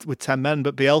with 10 men,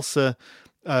 but Bielsa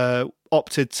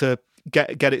opted to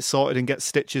get it sorted and get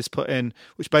stitches put in,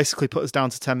 which basically put us down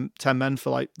to 10 men for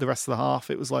like the rest of the half.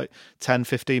 It was like 10,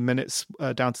 15 minutes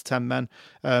down to 10 men.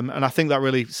 And I think that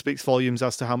really speaks volumes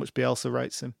as to how much Bielsa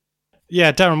rates him.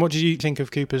 Yeah, Darren, what did you think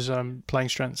of Cooper's playing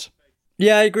strengths?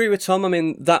 Yeah, I agree with Tom. I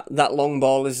mean, that long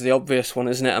ball is the obvious one,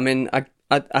 isn't it? I mean,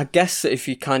 I guess that if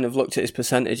you kind of looked at his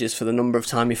percentages for the number of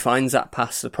time he finds that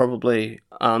pass, they probably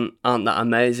aren't that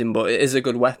amazing, but it is a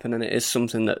good weapon and it is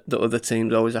something that other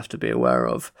teams always have to be aware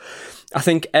of. I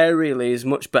think aerially is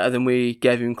much better than we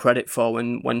gave him credit for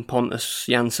when Pontus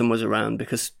Jansson was around,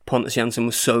 because Pontus Jansson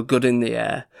was so good in the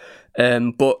air.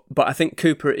 But I think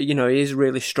Cooper, he is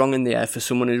really strong in the air for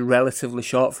someone who's relatively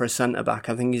short for a centre back.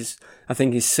 I think he's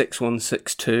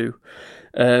 6'1",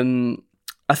 6'2".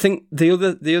 I think the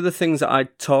other things that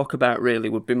I'd talk about really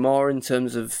would be more in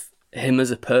terms of him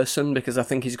as a person, because I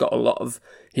think he's got a lot of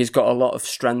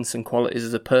strengths and qualities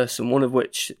as a person. One of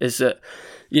which is that,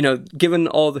 given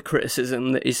all the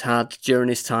criticism that he's had during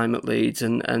his time at Leeds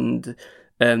and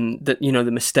that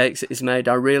the mistakes that he's made,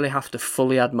 I really have to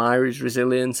fully admire his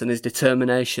resilience and his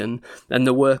determination and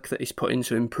the work that he's put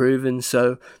into improving.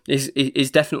 So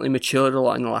he's definitely matured a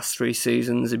lot in the last 3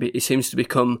 seasons. He seems to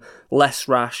become less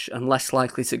rash and less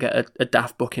likely to get a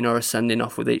daft booking or a sending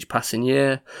off with each passing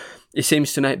year. He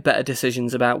seems to make better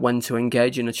decisions about when to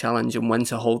engage in a challenge and when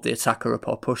to hold the attacker up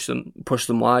or push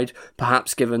them wide,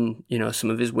 perhaps given, some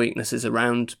of his weaknesses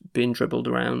around being dribbled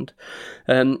around.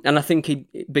 And I think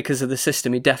because of the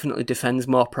system, he definitely defends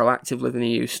more proactively than he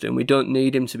used to, and we don't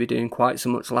need him to be doing quite so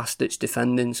much last-ditch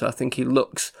defending. So I think he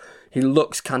looks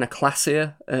kind of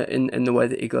classier in the way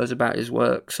that he goes about his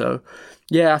work. So,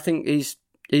 yeah, I think he's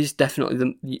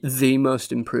definitely the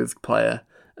most improved player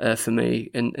for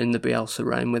me in the Bielsa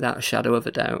reign, without a shadow of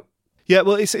a doubt. Yeah,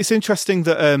 well, it's interesting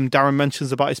that Darren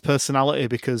mentions about his personality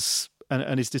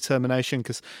and his determination,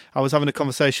 because I was having a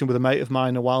conversation with a mate of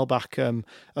mine a while back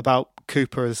about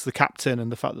Cooper as the captain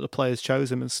and the fact that the players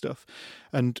chose him and stuff.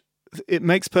 And it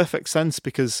makes perfect sense,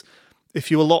 because if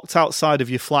you were locked outside of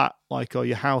your flat, or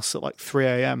your house at 3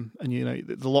 a.m. and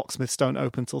the locksmiths don't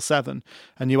open till 7,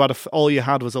 and you had all you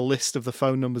had was a list of the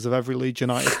phone numbers of every Leeds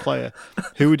United player,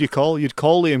 who would you call? You'd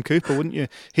call Liam Cooper, wouldn't you?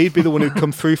 He'd be the one who'd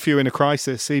come through for you in a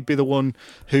crisis. He'd be the one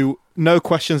who, no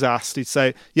questions asked, he'd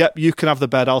say, "Yep, you can have the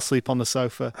bed. I'll sleep on the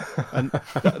sofa." And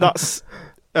that's.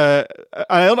 I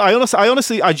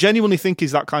genuinely think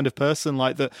he's that kind of person,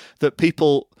 that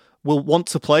people will want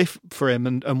to play for him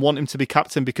and want him to be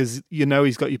captain because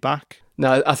he's got your back.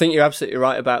 No, I think you're absolutely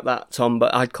right about that, Tom,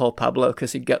 but I'd call Pablo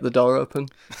because he'd get the door open.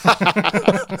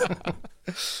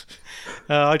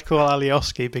 I'd call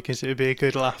Alioski because it would be a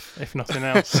good laugh, if nothing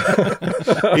else.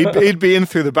 he'd be in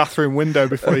through the bathroom window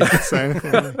before he could say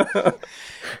anything.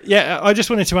 Yeah, I just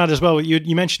wanted to add as well,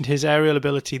 you mentioned his aerial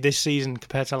ability this season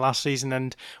compared to last season,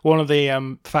 and one of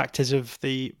the factors of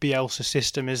the Bielsa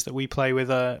system is that we play with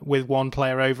one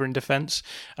player over in defence,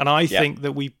 and I think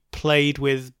that we played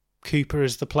with Cooper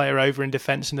as the player over in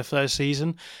defence in the first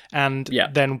season, and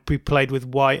then we played with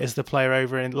White as the player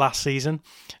over in last season,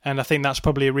 and I think that's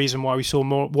probably a reason why we saw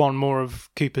more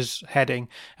of Cooper's heading,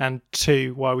 and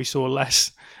 2, why we saw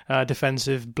less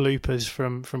defensive bloopers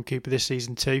from Cooper this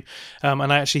season too.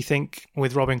 And I actually think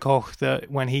with Robin Koch that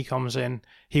when he comes in,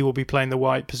 he will be playing the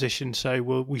White position, so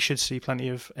we should see plenty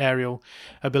of aerial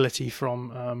ability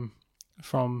from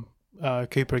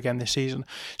Cooper again this season.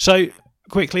 So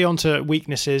quickly on to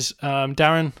weaknesses.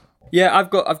 Darren? Yeah, I've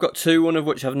got 2, one of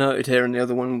which I've noted here and the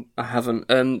other one I haven't.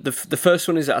 The first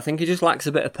one is that I think he just lacks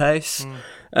a bit of pace.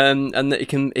 and that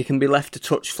he can be left a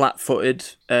touch flat-footed,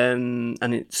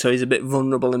 so he's a bit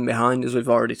vulnerable in behind, as we've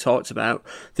already talked about.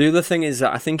 The other thing is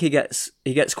that I think he gets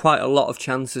quite a lot of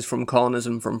chances from corners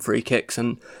and from free kicks,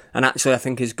 and actually I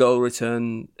think his goal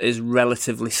return is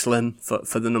relatively slim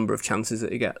for the number of chances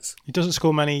that he gets. He doesn't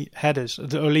score many headers, or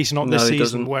at least not this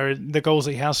season, where the goals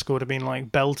that he has scored have been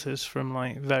like belters from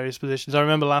like various positions. I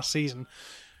remember last season,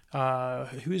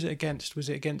 who was it against? Was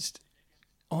it against,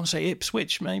 I want to say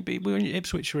Ipswich, maybe?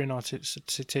 Ipswich were in our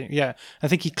team. Yeah, I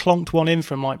think he clonked one in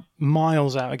from like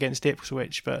miles out against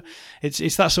Ipswich. But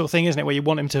it's that sort of thing, isn't it, where you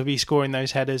want him to be scoring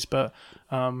those headers, but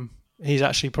he's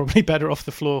actually probably better off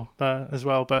the floor as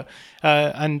well. But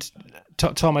and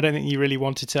Tom, I don't think you really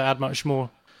wanted to add much more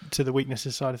to the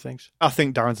weaknesses side of things. I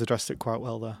think Darren's addressed it quite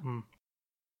well there.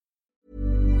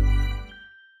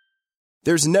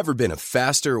 There's never been a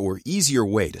faster or easier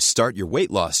way to start your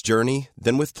weight loss journey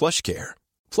than with PlushCare.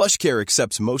 PlushCare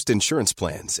accepts most insurance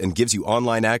plans and gives you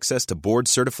online access to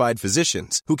board-certified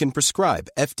physicians who can prescribe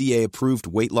FDA-approved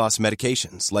weight loss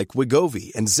medications like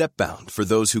Wegovy and Zepbound for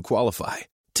those who qualify.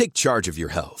 Take charge of your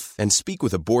health and speak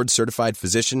with a board-certified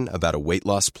physician about a weight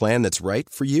loss plan that's right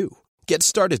for you. Get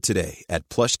started today at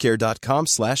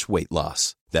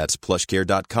plushcare.com/weight-loss. That's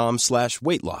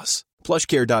plushcare.com/weight-loss.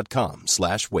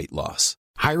 plushcare.com/weight-loss.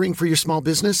 Hiring for your small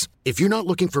business? If you're not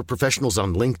looking for professionals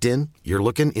on LinkedIn, you're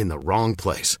looking in the wrong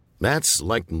place. That's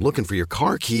like looking for your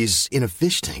car keys in a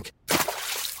fish tank.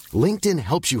 LinkedIn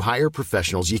helps you hire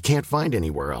professionals you can't find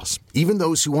anywhere else, even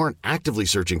those who aren't actively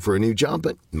searching for a new job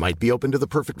but might be open to the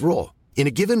perfect role. In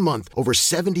a given month, over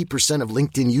 70% of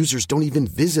LinkedIn users don't even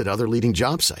visit other leading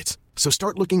job sites. So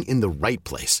start looking in the right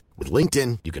place. With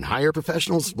LinkedIn, you can hire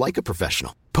professionals like a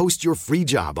professional. Post your free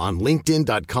job on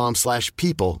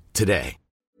linkedin.com/people today.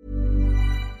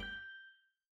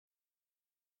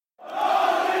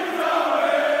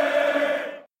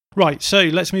 Right, so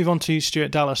let's move on to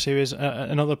Stuart Dallas, who is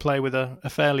another player with a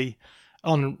fairly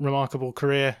unremarkable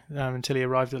career until he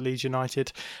arrived at Leeds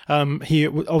United. He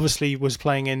obviously was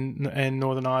playing in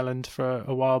Northern Ireland for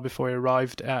a while before he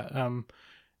arrived on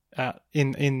the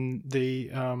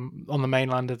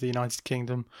mainland of the United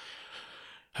Kingdom.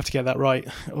 Have to get that right,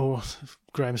 or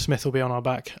Graham Smith will be on our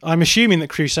back. I'm assuming that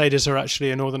Crusaders are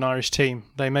actually a Northern Irish team.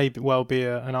 They may well be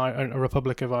a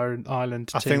Republic of Ireland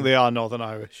team. I think they are Northern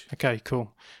Irish. Okay,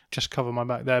 cool. Just cover my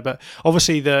back there. But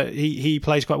obviously, he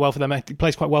plays quite well for them. He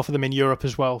plays quite well for them in Europe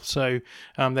as well. So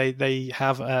they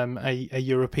have a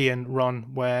European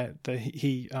run where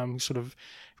he sort of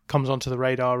comes onto the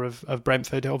radar of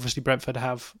Brentford. Obviously, Brentford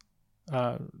have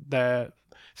their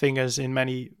fingers in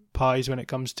many pies when it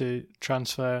comes to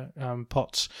transfer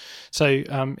pots. So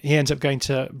he ends up going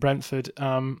to Brentford.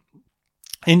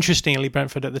 Interestingly,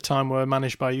 Brentford at the time were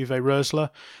managed by Uwe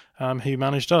Rösler, who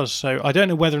managed us. So I don't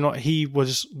know whether or not he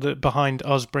was behind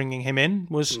us bringing him in.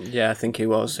 Yeah, I think he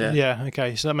was. Yeah. Yeah.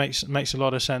 Okay. So that makes a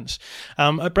lot of sense.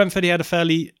 At Brentford, he had a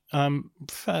fairly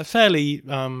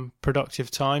productive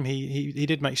time. He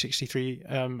did make 63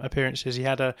 appearances. He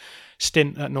had a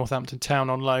stint at Northampton Town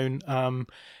on loan.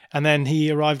 And then he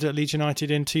arrived at Leeds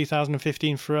United in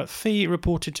 2015 for a fee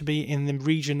reported to be in the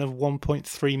region of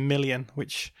 1.3 million,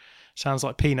 which sounds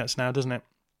like peanuts now, doesn't it?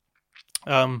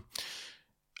 The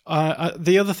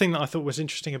other thing that I thought was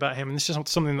interesting about him, and this is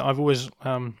something that I've always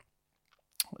not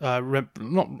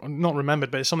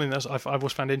remembered, but it's something that I've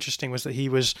always found interesting, was that he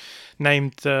was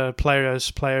named the Player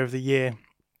of the Year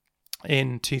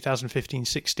in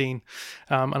 2015-16,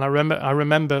 and I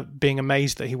remember being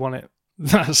amazed that he won it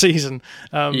that season.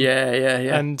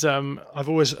 Yeah. And I've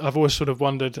always sort of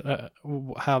wondered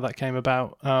how that came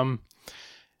about.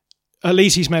 At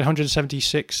least he's made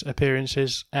 176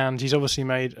 appearances, and he's obviously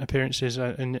made appearances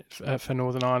for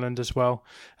Northern Ireland as well.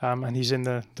 And he's in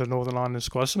the Northern Ireland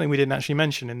squad. Something we didn't actually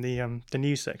mention in the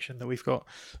news section, that we've got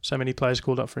so many players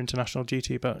called up for international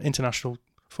duty, but international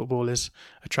football is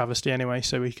a travesty anyway,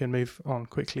 so we can move on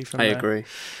quickly from there. I agree.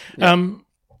 Yeah.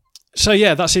 So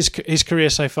yeah, that's his career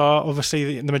so far.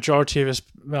 Obviously, the majority of his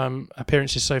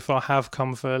appearances so far have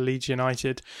come for Leeds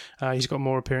United. He's got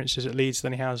more appearances at Leeds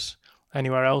than he has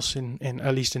anywhere else, in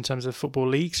at least in terms of football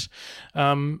leagues.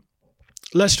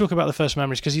 Let's talk about the first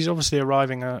memories, because he's obviously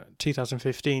arriving at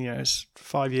 2015. It's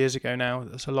 5 years ago now.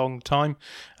 That's a long time.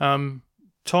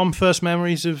 Tom, first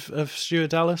memories of Stuart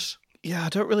Dallas? Yeah, I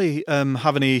don't really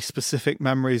have any specific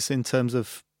memories in terms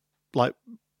of like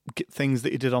things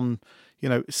that he did on,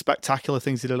 spectacular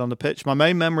things he did on the pitch. My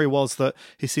main memory was that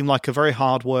he seemed like a very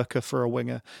hard worker for a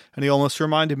winger, and he almost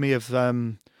reminded me of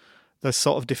the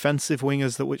sort of defensive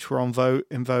wingers which were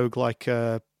in vogue, like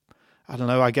I don't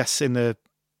know, I guess in the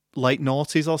late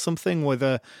noughties or something, with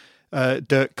Dirk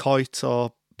Kuyt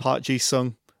or Park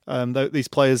Ji-sung. These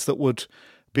players that would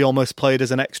be almost played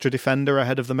as an extra defender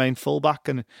ahead of the main fullback,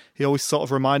 and he always sort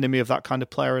of reminded me of that kind of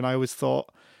player, and I always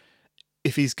thought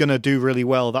if he's going to do really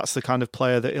well, that's the kind of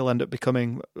player that he'll end up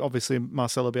becoming. Obviously,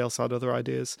 Marcelo Bielsa had other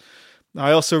ideas.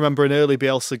 I also remember an early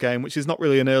Bielsa game, which is not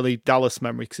really an early Dallas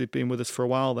memory because he'd been with us for a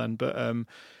while then, but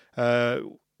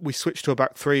we switched to a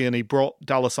back three and he brought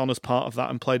Dallas on as part of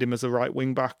that and played him as a right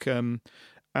wing back,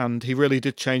 and he really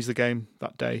did change the game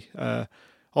that day.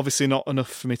 Obviously not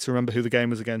enough for me to remember who the game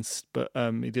was against, but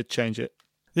he did change it.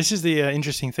 This is the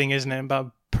interesting thing, isn't it,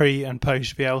 about pre and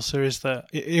post Bielsa, is that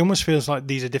it almost feels like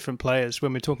these are different players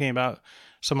when we're talking about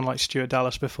someone like Stuart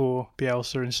Dallas before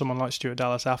Bielsa and someone like Stuart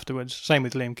Dallas afterwards. Same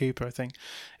with Liam Cooper, I think.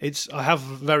 I have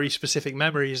very specific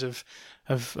memories of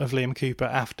Liam Cooper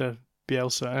after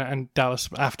Bielsa and Dallas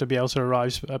after Bielsa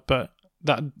arrives, but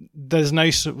that there's no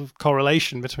sort of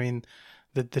correlation between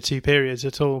the two periods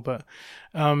at all. But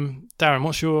Darren,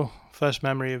 what's your first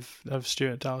memory of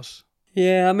Stuart Dallas?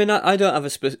 Yeah, I mean, I don't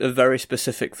have a very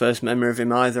specific first memory of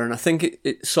him either, and I think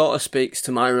it sort of speaks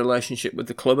to my relationship with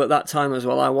the club at that time as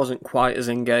well. I wasn't quite as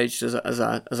engaged as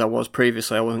I was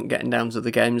previously. I wasn't getting down to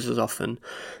the games as often,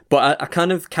 but I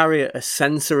kind of carry a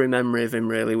sensory memory of him,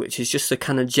 really, which is just a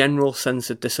kind of general sense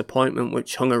of disappointment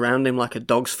which hung around him like a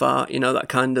dog's fart, that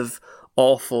kind of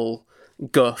awful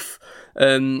guff.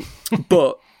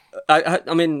 But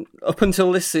I mean, up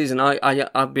until this season,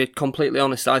 I'll be completely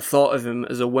honest, I thought of him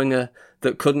as a winger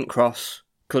that couldn't cross,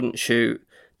 couldn't shoot,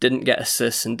 didn't get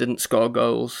assists and didn't score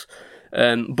goals.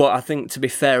 But I think, to be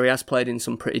fair, he has played in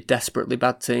some pretty desperately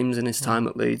bad teams in his time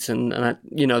at Leeds, and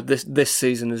this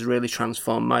season has really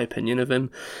transformed my opinion of him.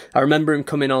 I remember him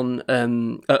coming on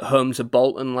at home to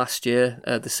Bolton last year,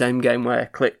 the same game where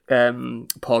Click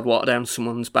poured water down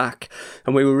someone's back,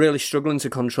 and we were really struggling to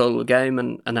control the game,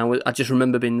 and I just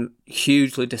remember being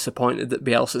hugely disappointed that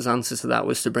Bielsa's answer to that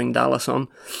was to bring Dallas on.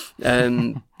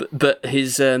 But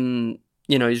his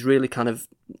he's really kind of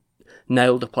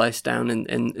nailed a place down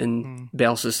in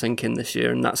Bielsa's thinking this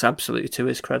year, and that's absolutely to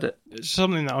his credit.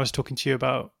 Something that I was talking to you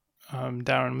about,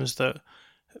 Darren, was that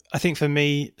I think for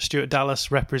me, Stuart Dallas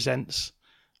represents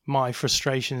my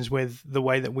frustrations with the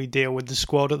way that we deal with the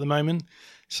squad at the moment.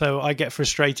 So I get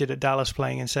frustrated at Dallas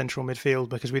playing in central midfield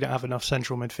because we don't have enough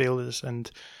central midfielders, and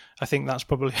I think that's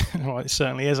probably, well, it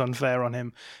certainly is unfair on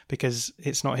him because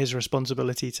it's not his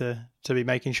responsibility to be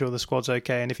making sure the squad's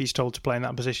okay. And if he's told to play in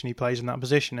that position, he plays in that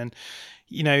position. And,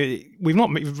 we've not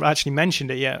actually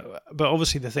mentioned it yet, but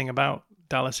obviously the thing about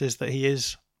Dallas is that he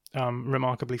is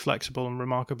remarkably flexible and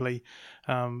remarkably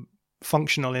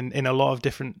functional in a lot of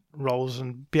different roles.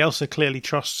 And Bielsa clearly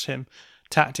trusts him.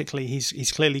 Tactically,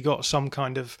 he's clearly got some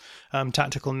kind of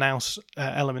tactical nous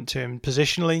element to him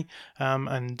positionally,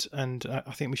 and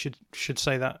I think we should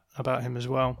say that about him as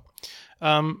well.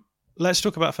 Let's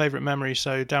talk about favourite memories.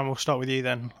 So, Dan, we'll start with you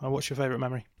then. What's your favourite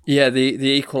memory? Yeah, the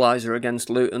equaliser against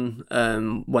Luton,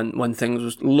 when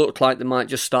things looked like they might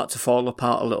just start to fall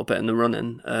apart a little bit in the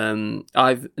running.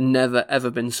 I've never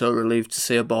ever been so relieved to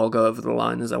see a ball go over the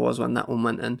line as I was when that one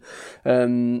went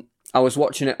in. I was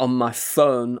watching it on my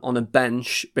phone on a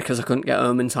bench because I couldn't get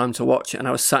home in time to watch it, and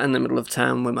I was sat in the middle of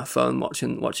town with my phone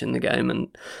watching the game,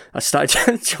 and I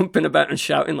started jumping about and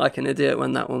shouting like an idiot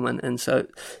when that one went in. So,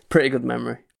 pretty good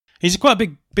memory. He's quite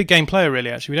a big game player, really.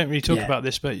 Actually, we don't really talk about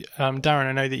this, but Darren,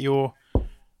 I know that your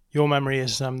memory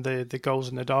is the goals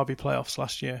in the Derby playoffs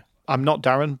last year. I'm not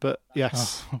Darren, but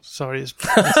yes. Oh, sorry, it's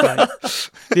late.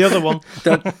 The other one.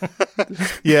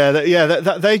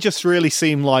 They just really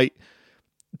seem like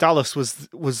Dallas was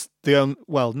the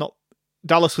only,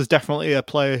 Dallas was definitely a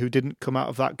player who didn't come out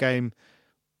of that game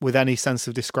with any sense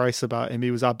of disgrace about him. He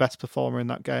was our best performer in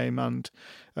that game, and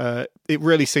it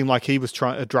really seemed like he was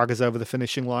trying to drag us over the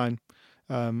finishing line,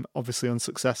 obviously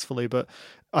unsuccessfully. But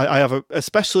I have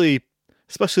especially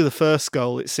the first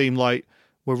goal, it seemed like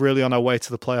we're really on our way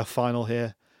to the playoff final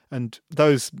here, and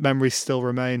those memories still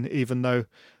remain, even though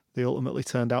they ultimately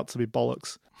turned out to be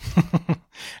bollocks.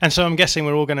 And so I'm guessing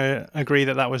we're all going to agree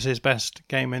that was his best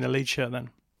game in a Leeds shirt then?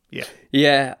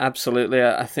 Yeah, absolutely.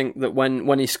 I think that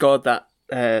when he scored that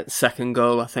second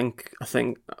goal, I think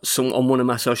on one of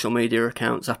my social media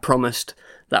accounts, I promised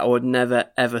that I would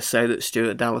never ever say that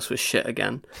Stuart Dallas was shit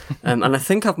again, and I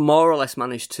think I've more or less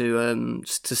managed to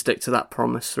stick to that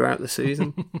promise throughout the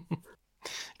season.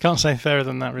 Can't say fairer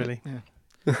than that, really.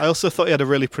 Yeah. I also thought he had a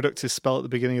really productive spell at the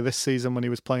beginning of this season when he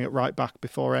was playing at right back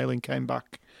before Ayling came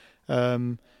back.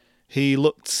 He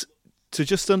looked to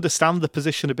just understand the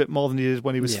position a bit more than he did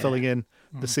when he was filling in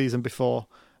the season before,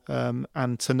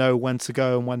 and to know when to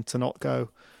go and when to not go.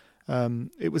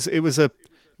 It was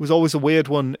always a weird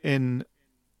one in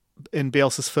in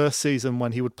Bielsa's first season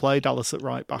when he would play Dallas at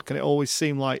right back, and it always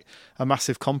seemed like a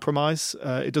massive compromise.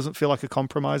 It doesn't feel like a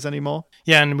compromise anymore.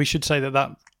 Yeah, and we should say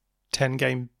that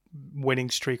 10-game winning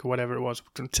streak or whatever it was,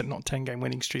 not 10-game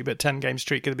winning streak, but 10-game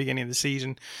streak at the beginning of the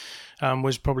season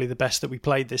was probably the best that we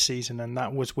played this season, and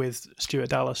that was with Stuart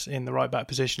Dallas in the right back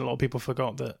position. A lot of people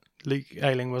forgot that Luke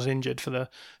Ayling was injured for the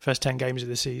first 10 games of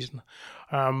the season.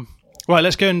 Right,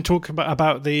 let's go and talk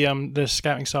about the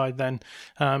scouting side then.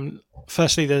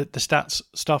 Firstly, the stats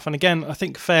stuff, and again, I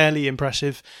think fairly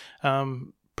impressive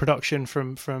production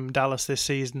from Dallas this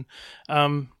season.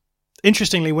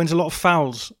 Interestingly, wins a lot of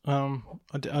fouls.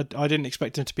 I didn't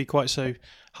expect him to be quite so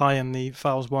high in the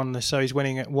fouls won, so he's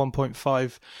winning at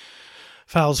 1.5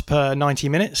 fouls per 90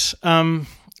 minutes.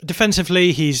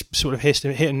 Defensively, he's sort of hit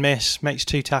and miss, makes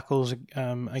 2 tackles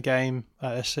a game,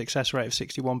 a success rate of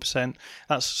 61%.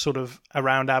 That's sort of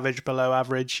around average, below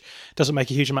average. Doesn't make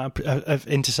a huge amount of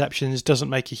interceptions, doesn't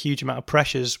make a huge amount of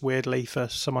pressures, weirdly, for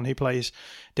someone who plays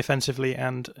defensively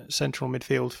and central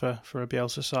midfield for a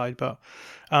Bielsa side. But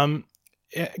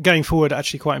going forward,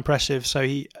 actually quite impressive. So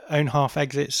he own half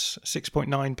exits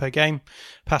 6.9 per game,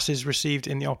 passes received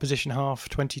in the opposition half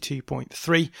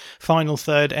 22.3, final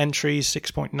third entries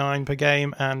 6.9 per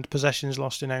game, and possessions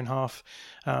lost in own half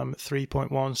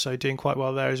 3.1. So doing quite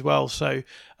well there as well. So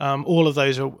all of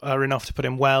those are enough to put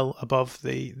him well above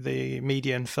the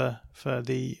median for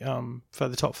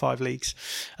the top 5 leagues.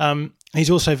 He's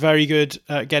also very good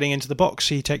at getting into the box.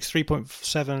 He takes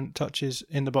 3.7 touches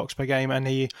in the box per game, and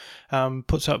he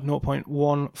puts up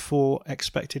 0.14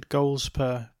 expected goals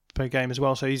per game as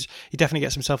well. So he definitely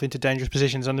gets himself into dangerous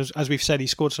positions. And as we've said, he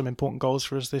scored some important goals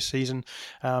for us this season,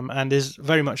 and is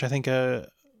very much, I think, a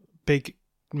big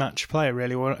match player,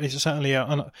 really. Or he's certainly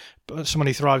someone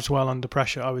who thrives well under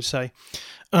pressure, I would say.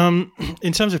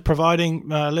 In terms of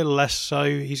providing, a little less so.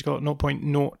 He's got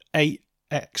 0.08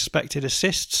 expected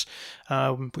assists,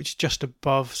 which is just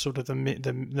above sort of the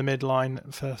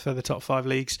midline for the top 5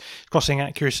 leagues. Crossing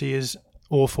accuracy is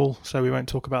awful, so we won't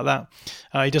talk about that.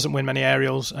 He doesn't win many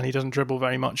aerials, and he doesn't dribble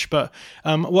very much. But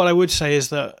what I would say is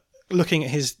that looking at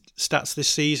his stats this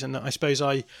season, I suppose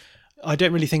I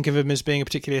don't really think of him as being a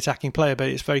particularly attacking player, but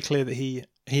it's very clear that he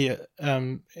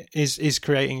is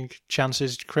creating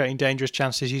chances, creating dangerous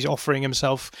chances. He's offering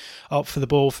himself up for the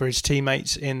ball for his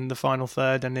teammates in the final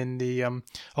third and in the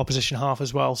opposition half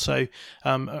as well. So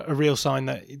a real sign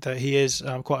that he is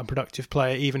quite a productive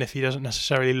player, even if he doesn't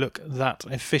necessarily look that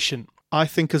efficient. I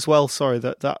think as well,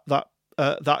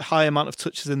 that high amount of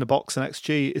touches in the box and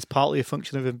XG is partly a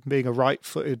function of him being a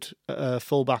right-footed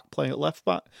fullback playing at left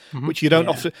back, which you don't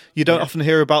often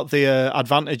hear about the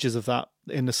advantages of that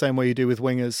in the same way you do with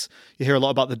wingers. You hear a lot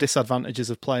about the disadvantages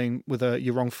of playing with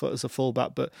your wrong foot as a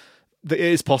fullback, but it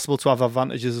is possible to have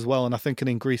advantages as well. And I think an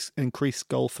increased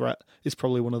goal threat is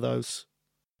probably one of those.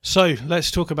 So let's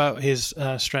talk about his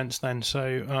strengths then.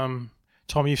 So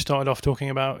Tom, you've started off talking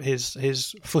about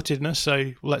his footedness,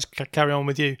 so let's carry on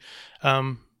with you.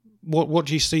 What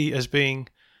do you see as being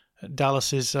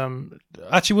Dallas's...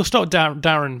 Actually, we'll start with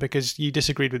Darren, because you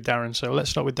disagreed with Darren, so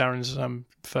let's start with Darren's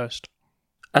first.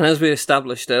 And as we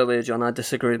established earlier, John, I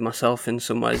disagree with myself in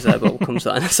some ways there, but we'll come to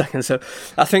that in a second. So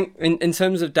I think in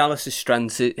terms of Dallas's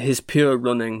strengths, his pure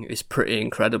running is pretty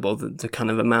incredible, the kind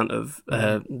of amount of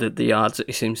the yards that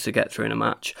he seems to get through in a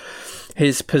match.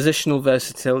 His positional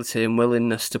versatility and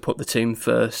willingness to put the team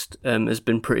first has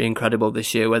been pretty incredible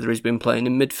this year, whether he's been playing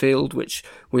in midfield, which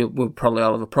we'll probably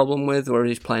all have a problem with, or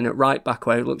he's playing at right back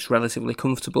where he looks relatively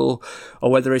comfortable, or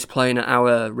whether he's playing at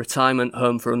our retirement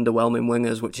home for underwhelming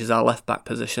wingers, which is our left back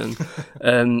position.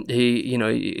 He's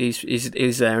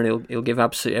there, and he'll give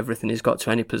absolutely everything he's got to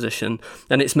any position,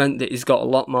 and it's meant that he's got a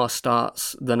lot more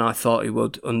starts than I thought he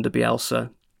would under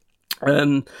Bielsa.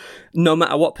 No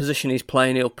matter what position he's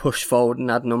playing, he'll push forward and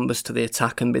add numbers to the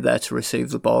attack and be there to receive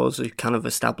the ball, as we've kind of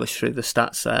established through the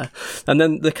stats there. And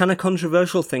then the kind of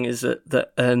controversial thing is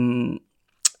that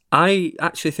I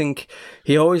actually think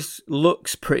he always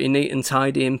looks pretty neat and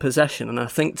tidy in possession, and I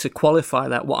think to qualify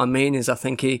that, what I mean is I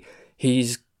think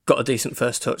he's got a decent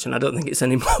first touch, and I don't think it's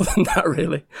any more than that,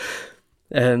 really.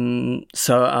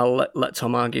 So I'll let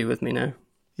Tom argue with me now.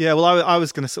 Yeah, well, I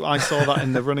was going to say, I saw that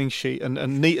in the running sheet,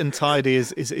 and neat and tidy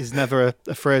is never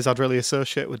a phrase I'd really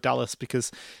associate with Dallas,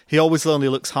 because he always only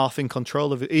looks half in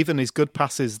control of it. Even his good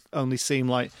passes only seem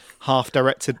like half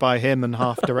directed by him and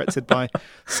half directed by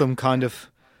some kind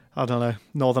of, I don't know,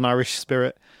 Northern Irish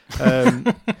spirit.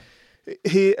 I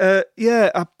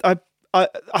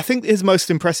think his most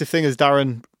impressive thing, as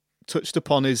Darren touched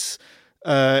upon, is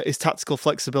his tactical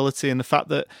flexibility and the fact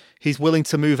that he's willing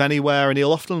to move anywhere, and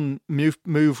he'll often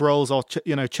move roles or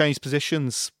change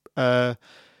positions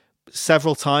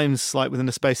several times, like within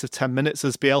a space of 10 minutes,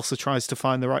 as Bielsa tries to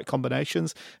find the right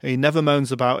combinations. He never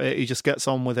moans about it. He just gets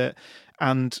on with it.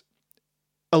 And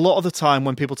a lot of the time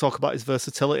when people talk about his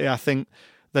versatility, I think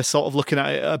they're sort of looking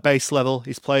at it at a base level.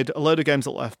 He's played a load of games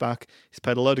at left back. He's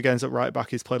played a load of games at right back.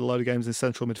 He's played a load of games in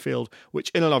central midfield, which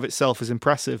in and of itself is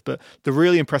impressive. But the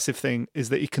really impressive thing is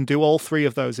that he can do all three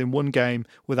of those in one game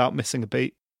without missing a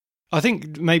beat. I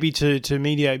think maybe to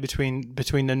mediate between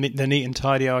the neat and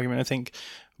tidy argument, I think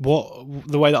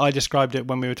the way that I described it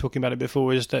when we were talking about it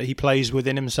before is that he plays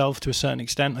within himself to a certain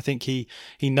extent. I think he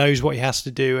knows what he has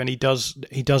to do, and he does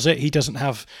it. He doesn't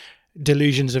have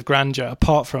delusions of grandeur,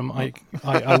 apart from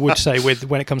I would say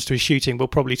when it comes to his shooting. We'll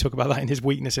probably talk about that in his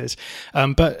weaknesses.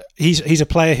 But he's a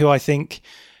player who I think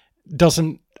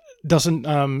doesn't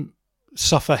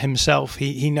suffer himself.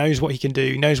 He knows what he can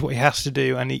do, knows what he has to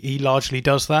do, and he largely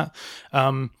does that.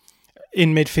 In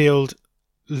midfield,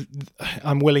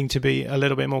 I'm willing to be a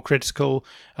little bit more critical,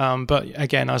 but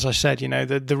again, as I said,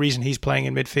 the reason he's playing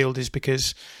in midfield is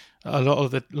because a lot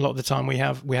of the time we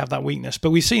have that weakness.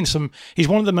 But we've seen he's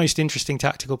one of the most interesting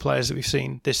tactical players that we've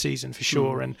seen this season for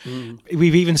sure, and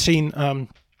we've even seen.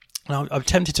 I'm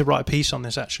tempted to write a piece on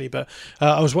this actually, but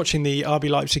I was watching the RB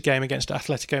Leipzig game against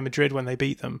Atletico Madrid when they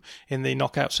beat them in the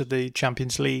knockouts of the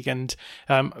Champions League, and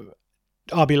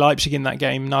RB Leipzig in that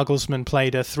game, Nagelsmann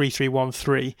played a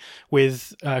 3-3-1-3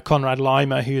 with Konrad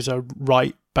Laimer, who's a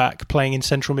right back, playing in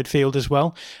central midfield as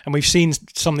well. And we've seen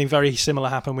something very similar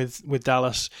happen with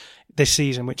Dallas this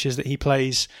season, which is that he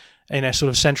plays in a sort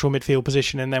of central midfield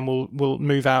position and then will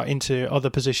move out into other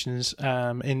positions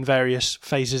in various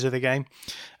phases of the game.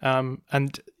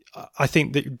 And I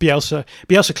think that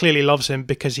Bielsa clearly loves him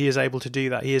because he is able to do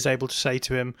that. He is able to say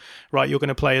to him, right, you're going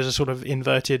to play as a sort of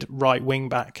inverted right wing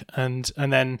back, and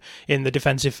then in the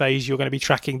defensive phase you're going to be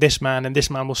tracking this man, and this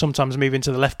man will sometimes move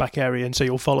into the left back area, and so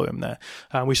you'll follow him there.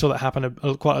 We saw that happen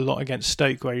quite a lot against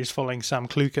Stoke, where he was following Sam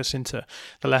Klukas into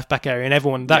the left back area, and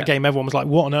everyone was like,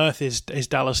 what on earth is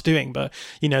Dallas doing? But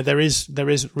there is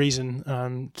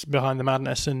reason behind the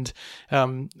madness, and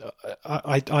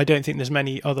I don't think there's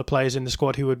many other players in the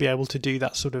squad who would be able to do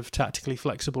that sort of tactically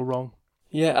flexible role.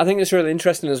 Yeah, I think it's really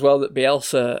interesting as well that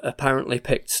Bielsa apparently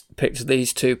picked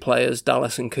these two players,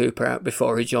 Dallas and Cooper, out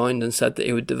before he joined, and said that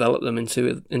he would develop them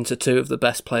into two of the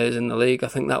best players in the league. I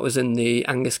think that was in the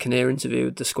Angus Kinnear interview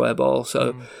with the Square Ball.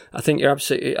 So I think you're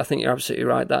absolutely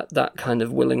right. That kind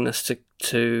of willingness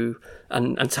to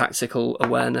and tactical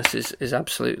awareness is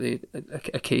absolutely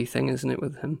a key thing, isn't it,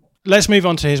 with him? Let's move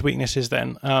on to his weaknesses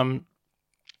then.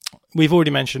 We've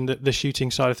already mentioned the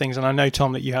shooting side of things, and I know,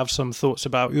 Tom, that you have some thoughts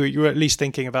about. You were at least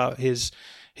thinking about his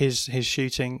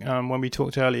shooting when we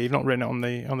talked earlier. You've not written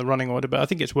it on the running order, but I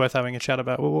think it's worth having a chat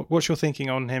about. What's your thinking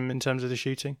on him in terms of the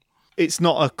shooting? It's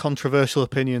not a controversial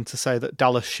opinion to say that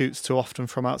Dallas shoots too often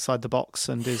from outside the box,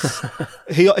 and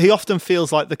he often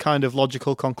feels like the kind of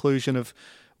logical conclusion of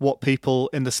what people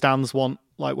in the stands want.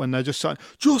 Like when they're just saying,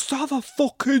 just have a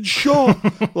fucking shot.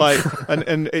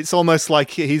 and it's almost like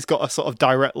he's got a sort of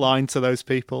direct line to those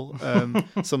people.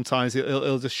 Sometimes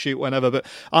he'll just shoot whenever. But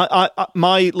I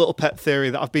my little pet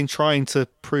theory that I've been trying to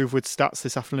prove with stats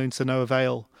this afternoon to no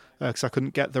avail, because I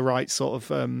couldn't get the right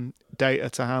sort of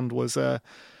data to hand, was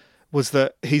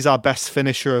that he's our best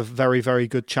finisher of very, very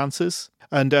good chances.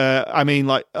 And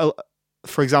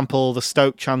for example, the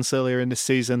Stoke chance earlier in this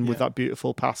season with that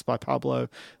beautiful pass by Pablo,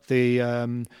 the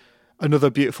another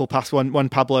beautiful pass when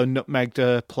Pablo nutmegged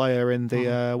a player in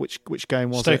the which game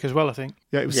was Stoke it? as well, I think.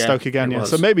 Yeah, it was Stoke again. Yeah,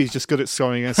 so maybe he's just good at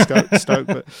scoring against Stoke.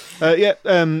 But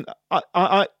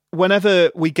I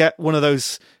whenever we get one of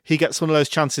those, he gets one of those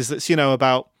chances that's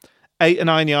about 8 or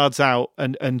 9 yards out,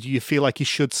 and you feel like he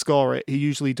should score it. He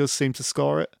usually does seem to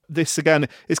score it. This again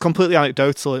is completely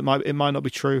anecdotal. It might not be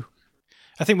true.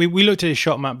 I think we looked at his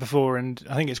shot map before, and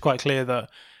I think it's quite clear that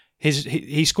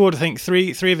he scored, I think, three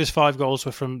of his 5 goals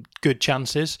were from good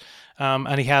chances,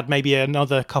 and he had maybe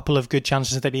another couple of good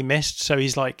chances that he missed. So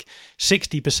he's like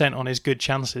 60% on his good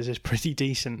chances is pretty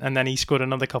decent, and then he scored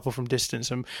another couple from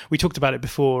distance. And we talked about it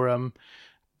before.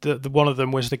 The one of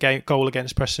them was the goal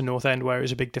against Preston North End, where it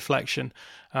was a big deflection.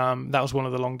 That was one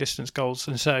of the long distance goals,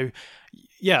 and so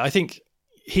I think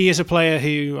he is a player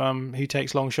who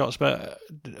takes long shots, but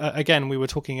again, we were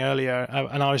talking earlier,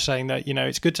 and I was saying that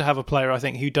it's good to have a player, I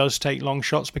think, who does take long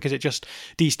shots, because it just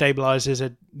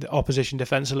destabilizes the opposition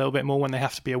defense a little bit more when they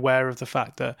have to be aware of the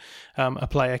fact that a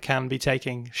player can be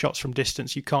taking shots from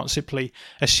distance. You can't simply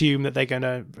assume that they're going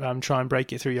to try and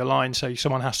break it through your line, so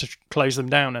someone has to close them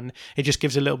down, and it just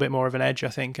gives a little bit more of an edge, I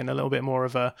think, and a little bit more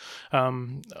of a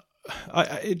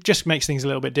it just makes things a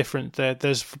little bit different.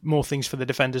 There's more things for the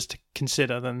defenders to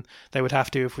consider than they would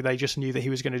have to if they just knew that he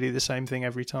was going to do the same thing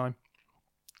every time.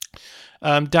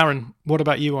 Darren, what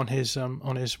about you on his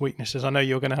weaknesses? I know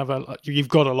you're going to you've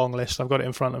got a long list. I've got it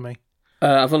in front of me.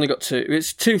 I've only got two.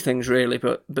 It's two things really,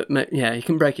 but yeah, you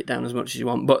can break it down as much as you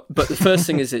want. But the first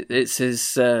thing is it's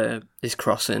his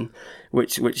crossing,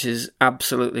 which is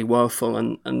absolutely woeful.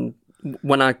 And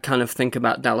when I kind of think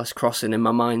about Dallas crossing in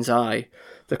my mind's eye,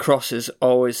 the crosses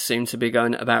always seem to be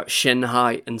going at about shin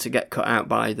height and to get cut out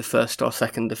by the first or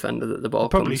second defender that the ball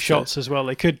probably comes shots to. As well.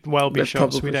 They could well be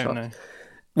shots. We don't know.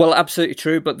 Well, absolutely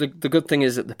true, but the good thing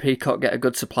is that the Peacock get a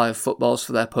good supply of footballs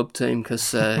for their pub team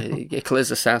because it clears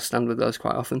the South Stand with those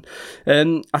quite often.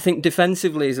 I think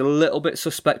defensively he's a little bit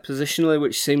suspect positionally,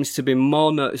 which seems to be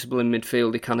more noticeable in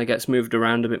midfield. He kind of gets moved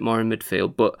around a bit more in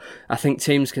midfield, but I think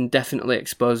teams can definitely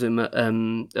expose him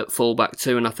at fullback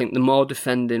too, and I think the more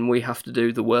defending we have to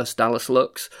do, the worse Dallas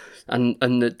looks, and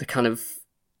the kind of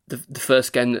the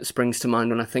first game that springs to mind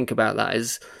when I think about that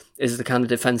is the kind of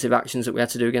defensive actions that we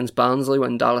had to do against Barnsley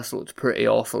when Dallas looked pretty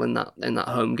awful in that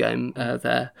home game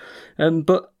there.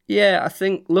 But yeah, I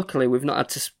think luckily we've not had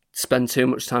to spend too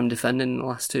much time defending in the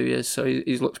last 2 years, so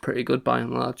he's looked pretty good by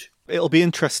and large. It'll be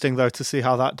interesting though to see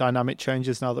how that dynamic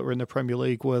changes now that we're in the Premier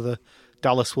League, whether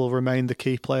Dallas will remain the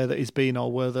key player that he's been,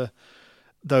 or whether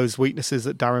those weaknesses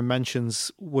that Darren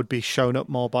mentions would be shown up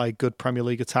more by good Premier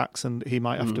League attacks, and he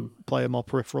might have to play a more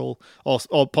peripheral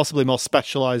or possibly more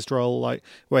specialised role, like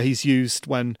where he's used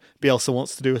when Bielsa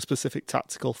wants to do a specific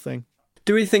tactical thing.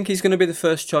 Do we think he's going to be the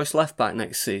first choice left back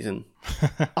next season?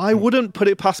 I wouldn't put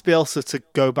it past Bielsa to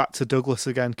go back to Douglas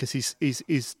again, because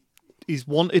he's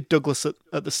wanted Douglas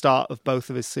at the start of both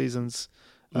of his seasons.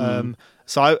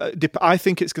 So I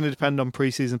think it's going to depend on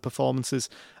pre-season performances.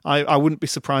 I wouldn't be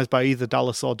surprised by either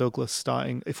Dallas or Douglas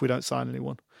starting if we don't sign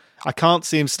anyone. I can't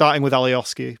see him starting with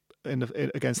Alioski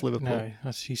against Liverpool. No,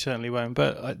 he certainly won't.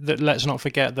 But let's not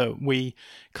forget that we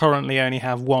currently only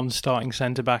have one starting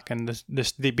centre-back, and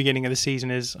the beginning of the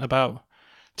season is about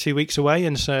 2 weeks away,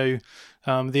 and so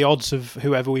the odds of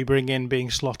whoever we bring in being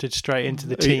slotted straight into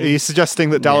the team... Are you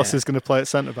suggesting that Dallas is going to play at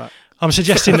centre-back? I'm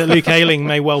suggesting that Luke Ayling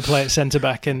may well play at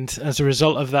centre-back, and as a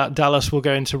result of that, Dallas will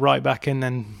go into right-back, and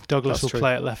then Douglas will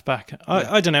play at left-back.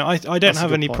 I don't know. I don't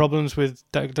have any problems with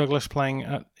Douglas playing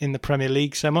in the Premier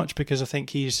League so much, because I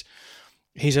think he's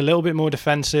a little bit more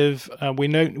defensive. We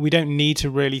don't need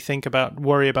to really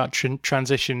worry about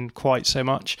transition quite so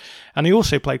much. And he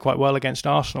also played quite well against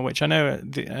Arsenal, which I know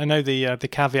the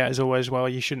caveat is always, well,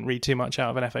 you shouldn't read too much out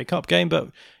of an FA Cup game, but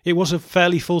it was a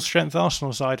fairly full strength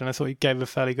Arsenal side, and I thought he gave a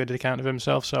fairly good account of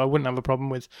himself. So I wouldn't have a problem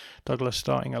with Douglas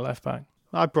starting at left back.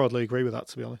 I broadly agree with that,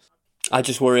 to be honest. I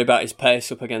just worry about his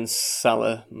pace up against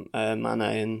Salah,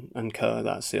 Mane and co.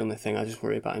 That's the only thing. I just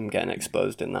worry about him getting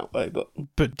exposed in that way.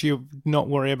 But do you not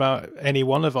worry about any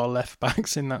one of our left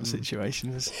backs in that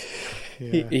situation?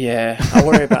 Yeah, I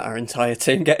worry about our entire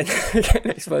team getting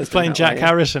exposed. Playing Jack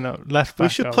Harrison at left back. We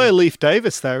should play Leif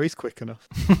Davis there. He's quick enough.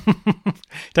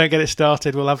 Don't get it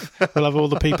started. We'll have all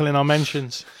the people in our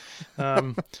mentions.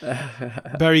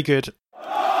 Very good.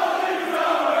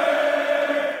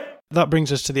 That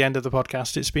brings us to the end of the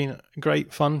podcast. It's been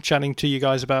great fun chatting to you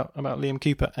guys about Liam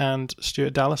Cooper and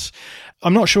Stuart Dallas.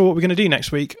 I'm not sure what we're going to do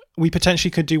next week. We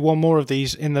potentially could do one more of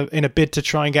these in a bid to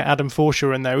try and get Adam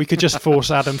Forshaw in there. We could just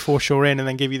force Adam Forshaw in and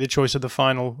then give you the choice of the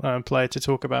final player to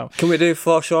talk about. Can we do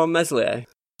Forshaw and Meslier?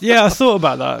 Yeah, I thought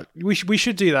about that. We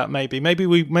should do that. Maybe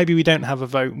we don't have a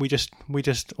vote. We just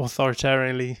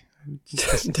authoritarianly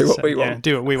do what we want. Yeah,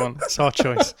 do what we want. It's our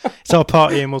choice. It's our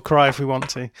party, and we'll cry if we want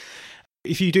to.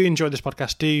 If you do enjoy this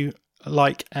podcast, do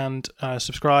like and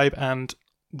subscribe, and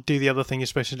do the other thing you're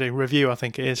supposed to do, review, I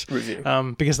think it is. Review.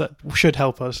 Because that should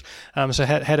help us. So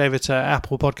head over to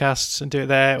Apple Podcasts and do it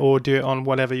there, or do it on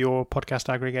whatever your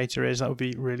podcast aggregator is. That would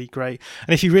be really great.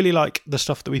 And if you really like the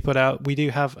stuff that we put out, we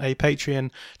do have a Patreon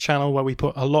channel where we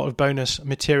put a lot of bonus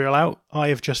material out. I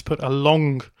have just put a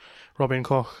long Robin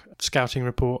Koch scouting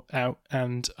report out,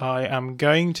 and I am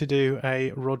going to do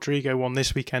a Rodrigo one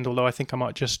this weekend, although I think I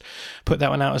might just put that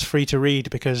one out as free to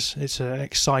read because it's an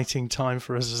exciting time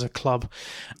for us as a club.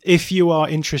 If you are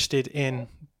interested in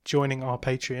joining our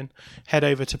Patreon, head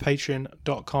over to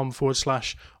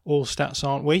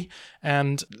patreon.com/allstatsaren'twe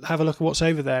and have a look at what's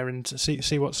over there and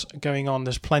see what's going on.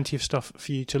 There's plenty of stuff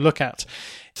for you to look at.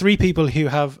 3 people who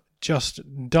have just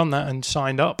done that and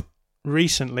signed up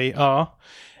recently are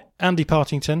Andy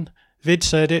Partington, Vid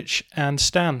Serdich, and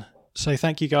Stan. So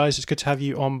thank you guys. It's good to have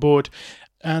you on board.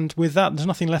 And with that, there's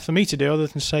nothing left for me to do other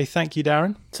than say thank you,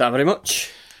 Darren. Thank you very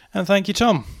much. And thank you,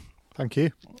 Tom. Thank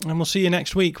you. And we'll see you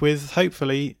next week with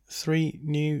hopefully 3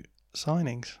 new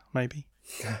signings, maybe.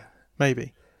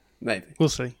 Maybe. We'll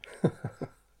see.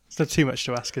 It's not too much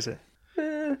to ask, is it?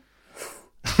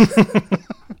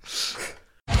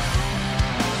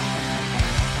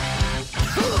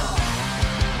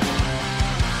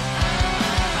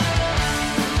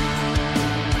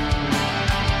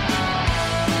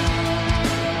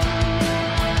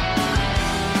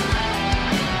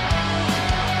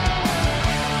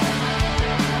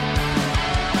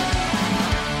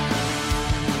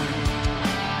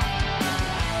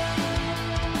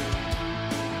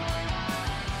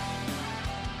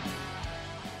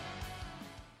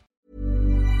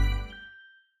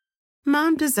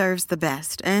 Mom deserves the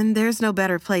best, and there's no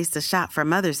better place to shop for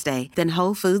Mother's Day than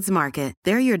Whole Foods Market.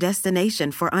 They're your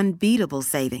destination for unbeatable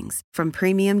savings, from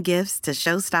premium gifts to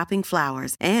show-stopping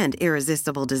flowers and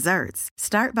irresistible desserts.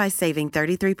 Start by saving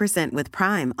 33% with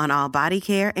Prime on all body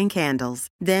care and candles.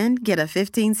 Then get a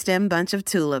 15-stem bunch of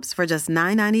tulips for just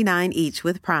 $9.99 each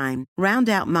with Prime. Round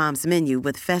out Mom's menu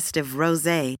with festive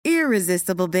rosé,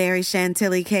 irresistible berry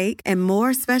chantilly cake, and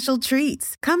more special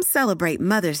treats. Come celebrate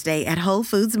Mother's Day at Whole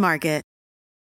Foods Market.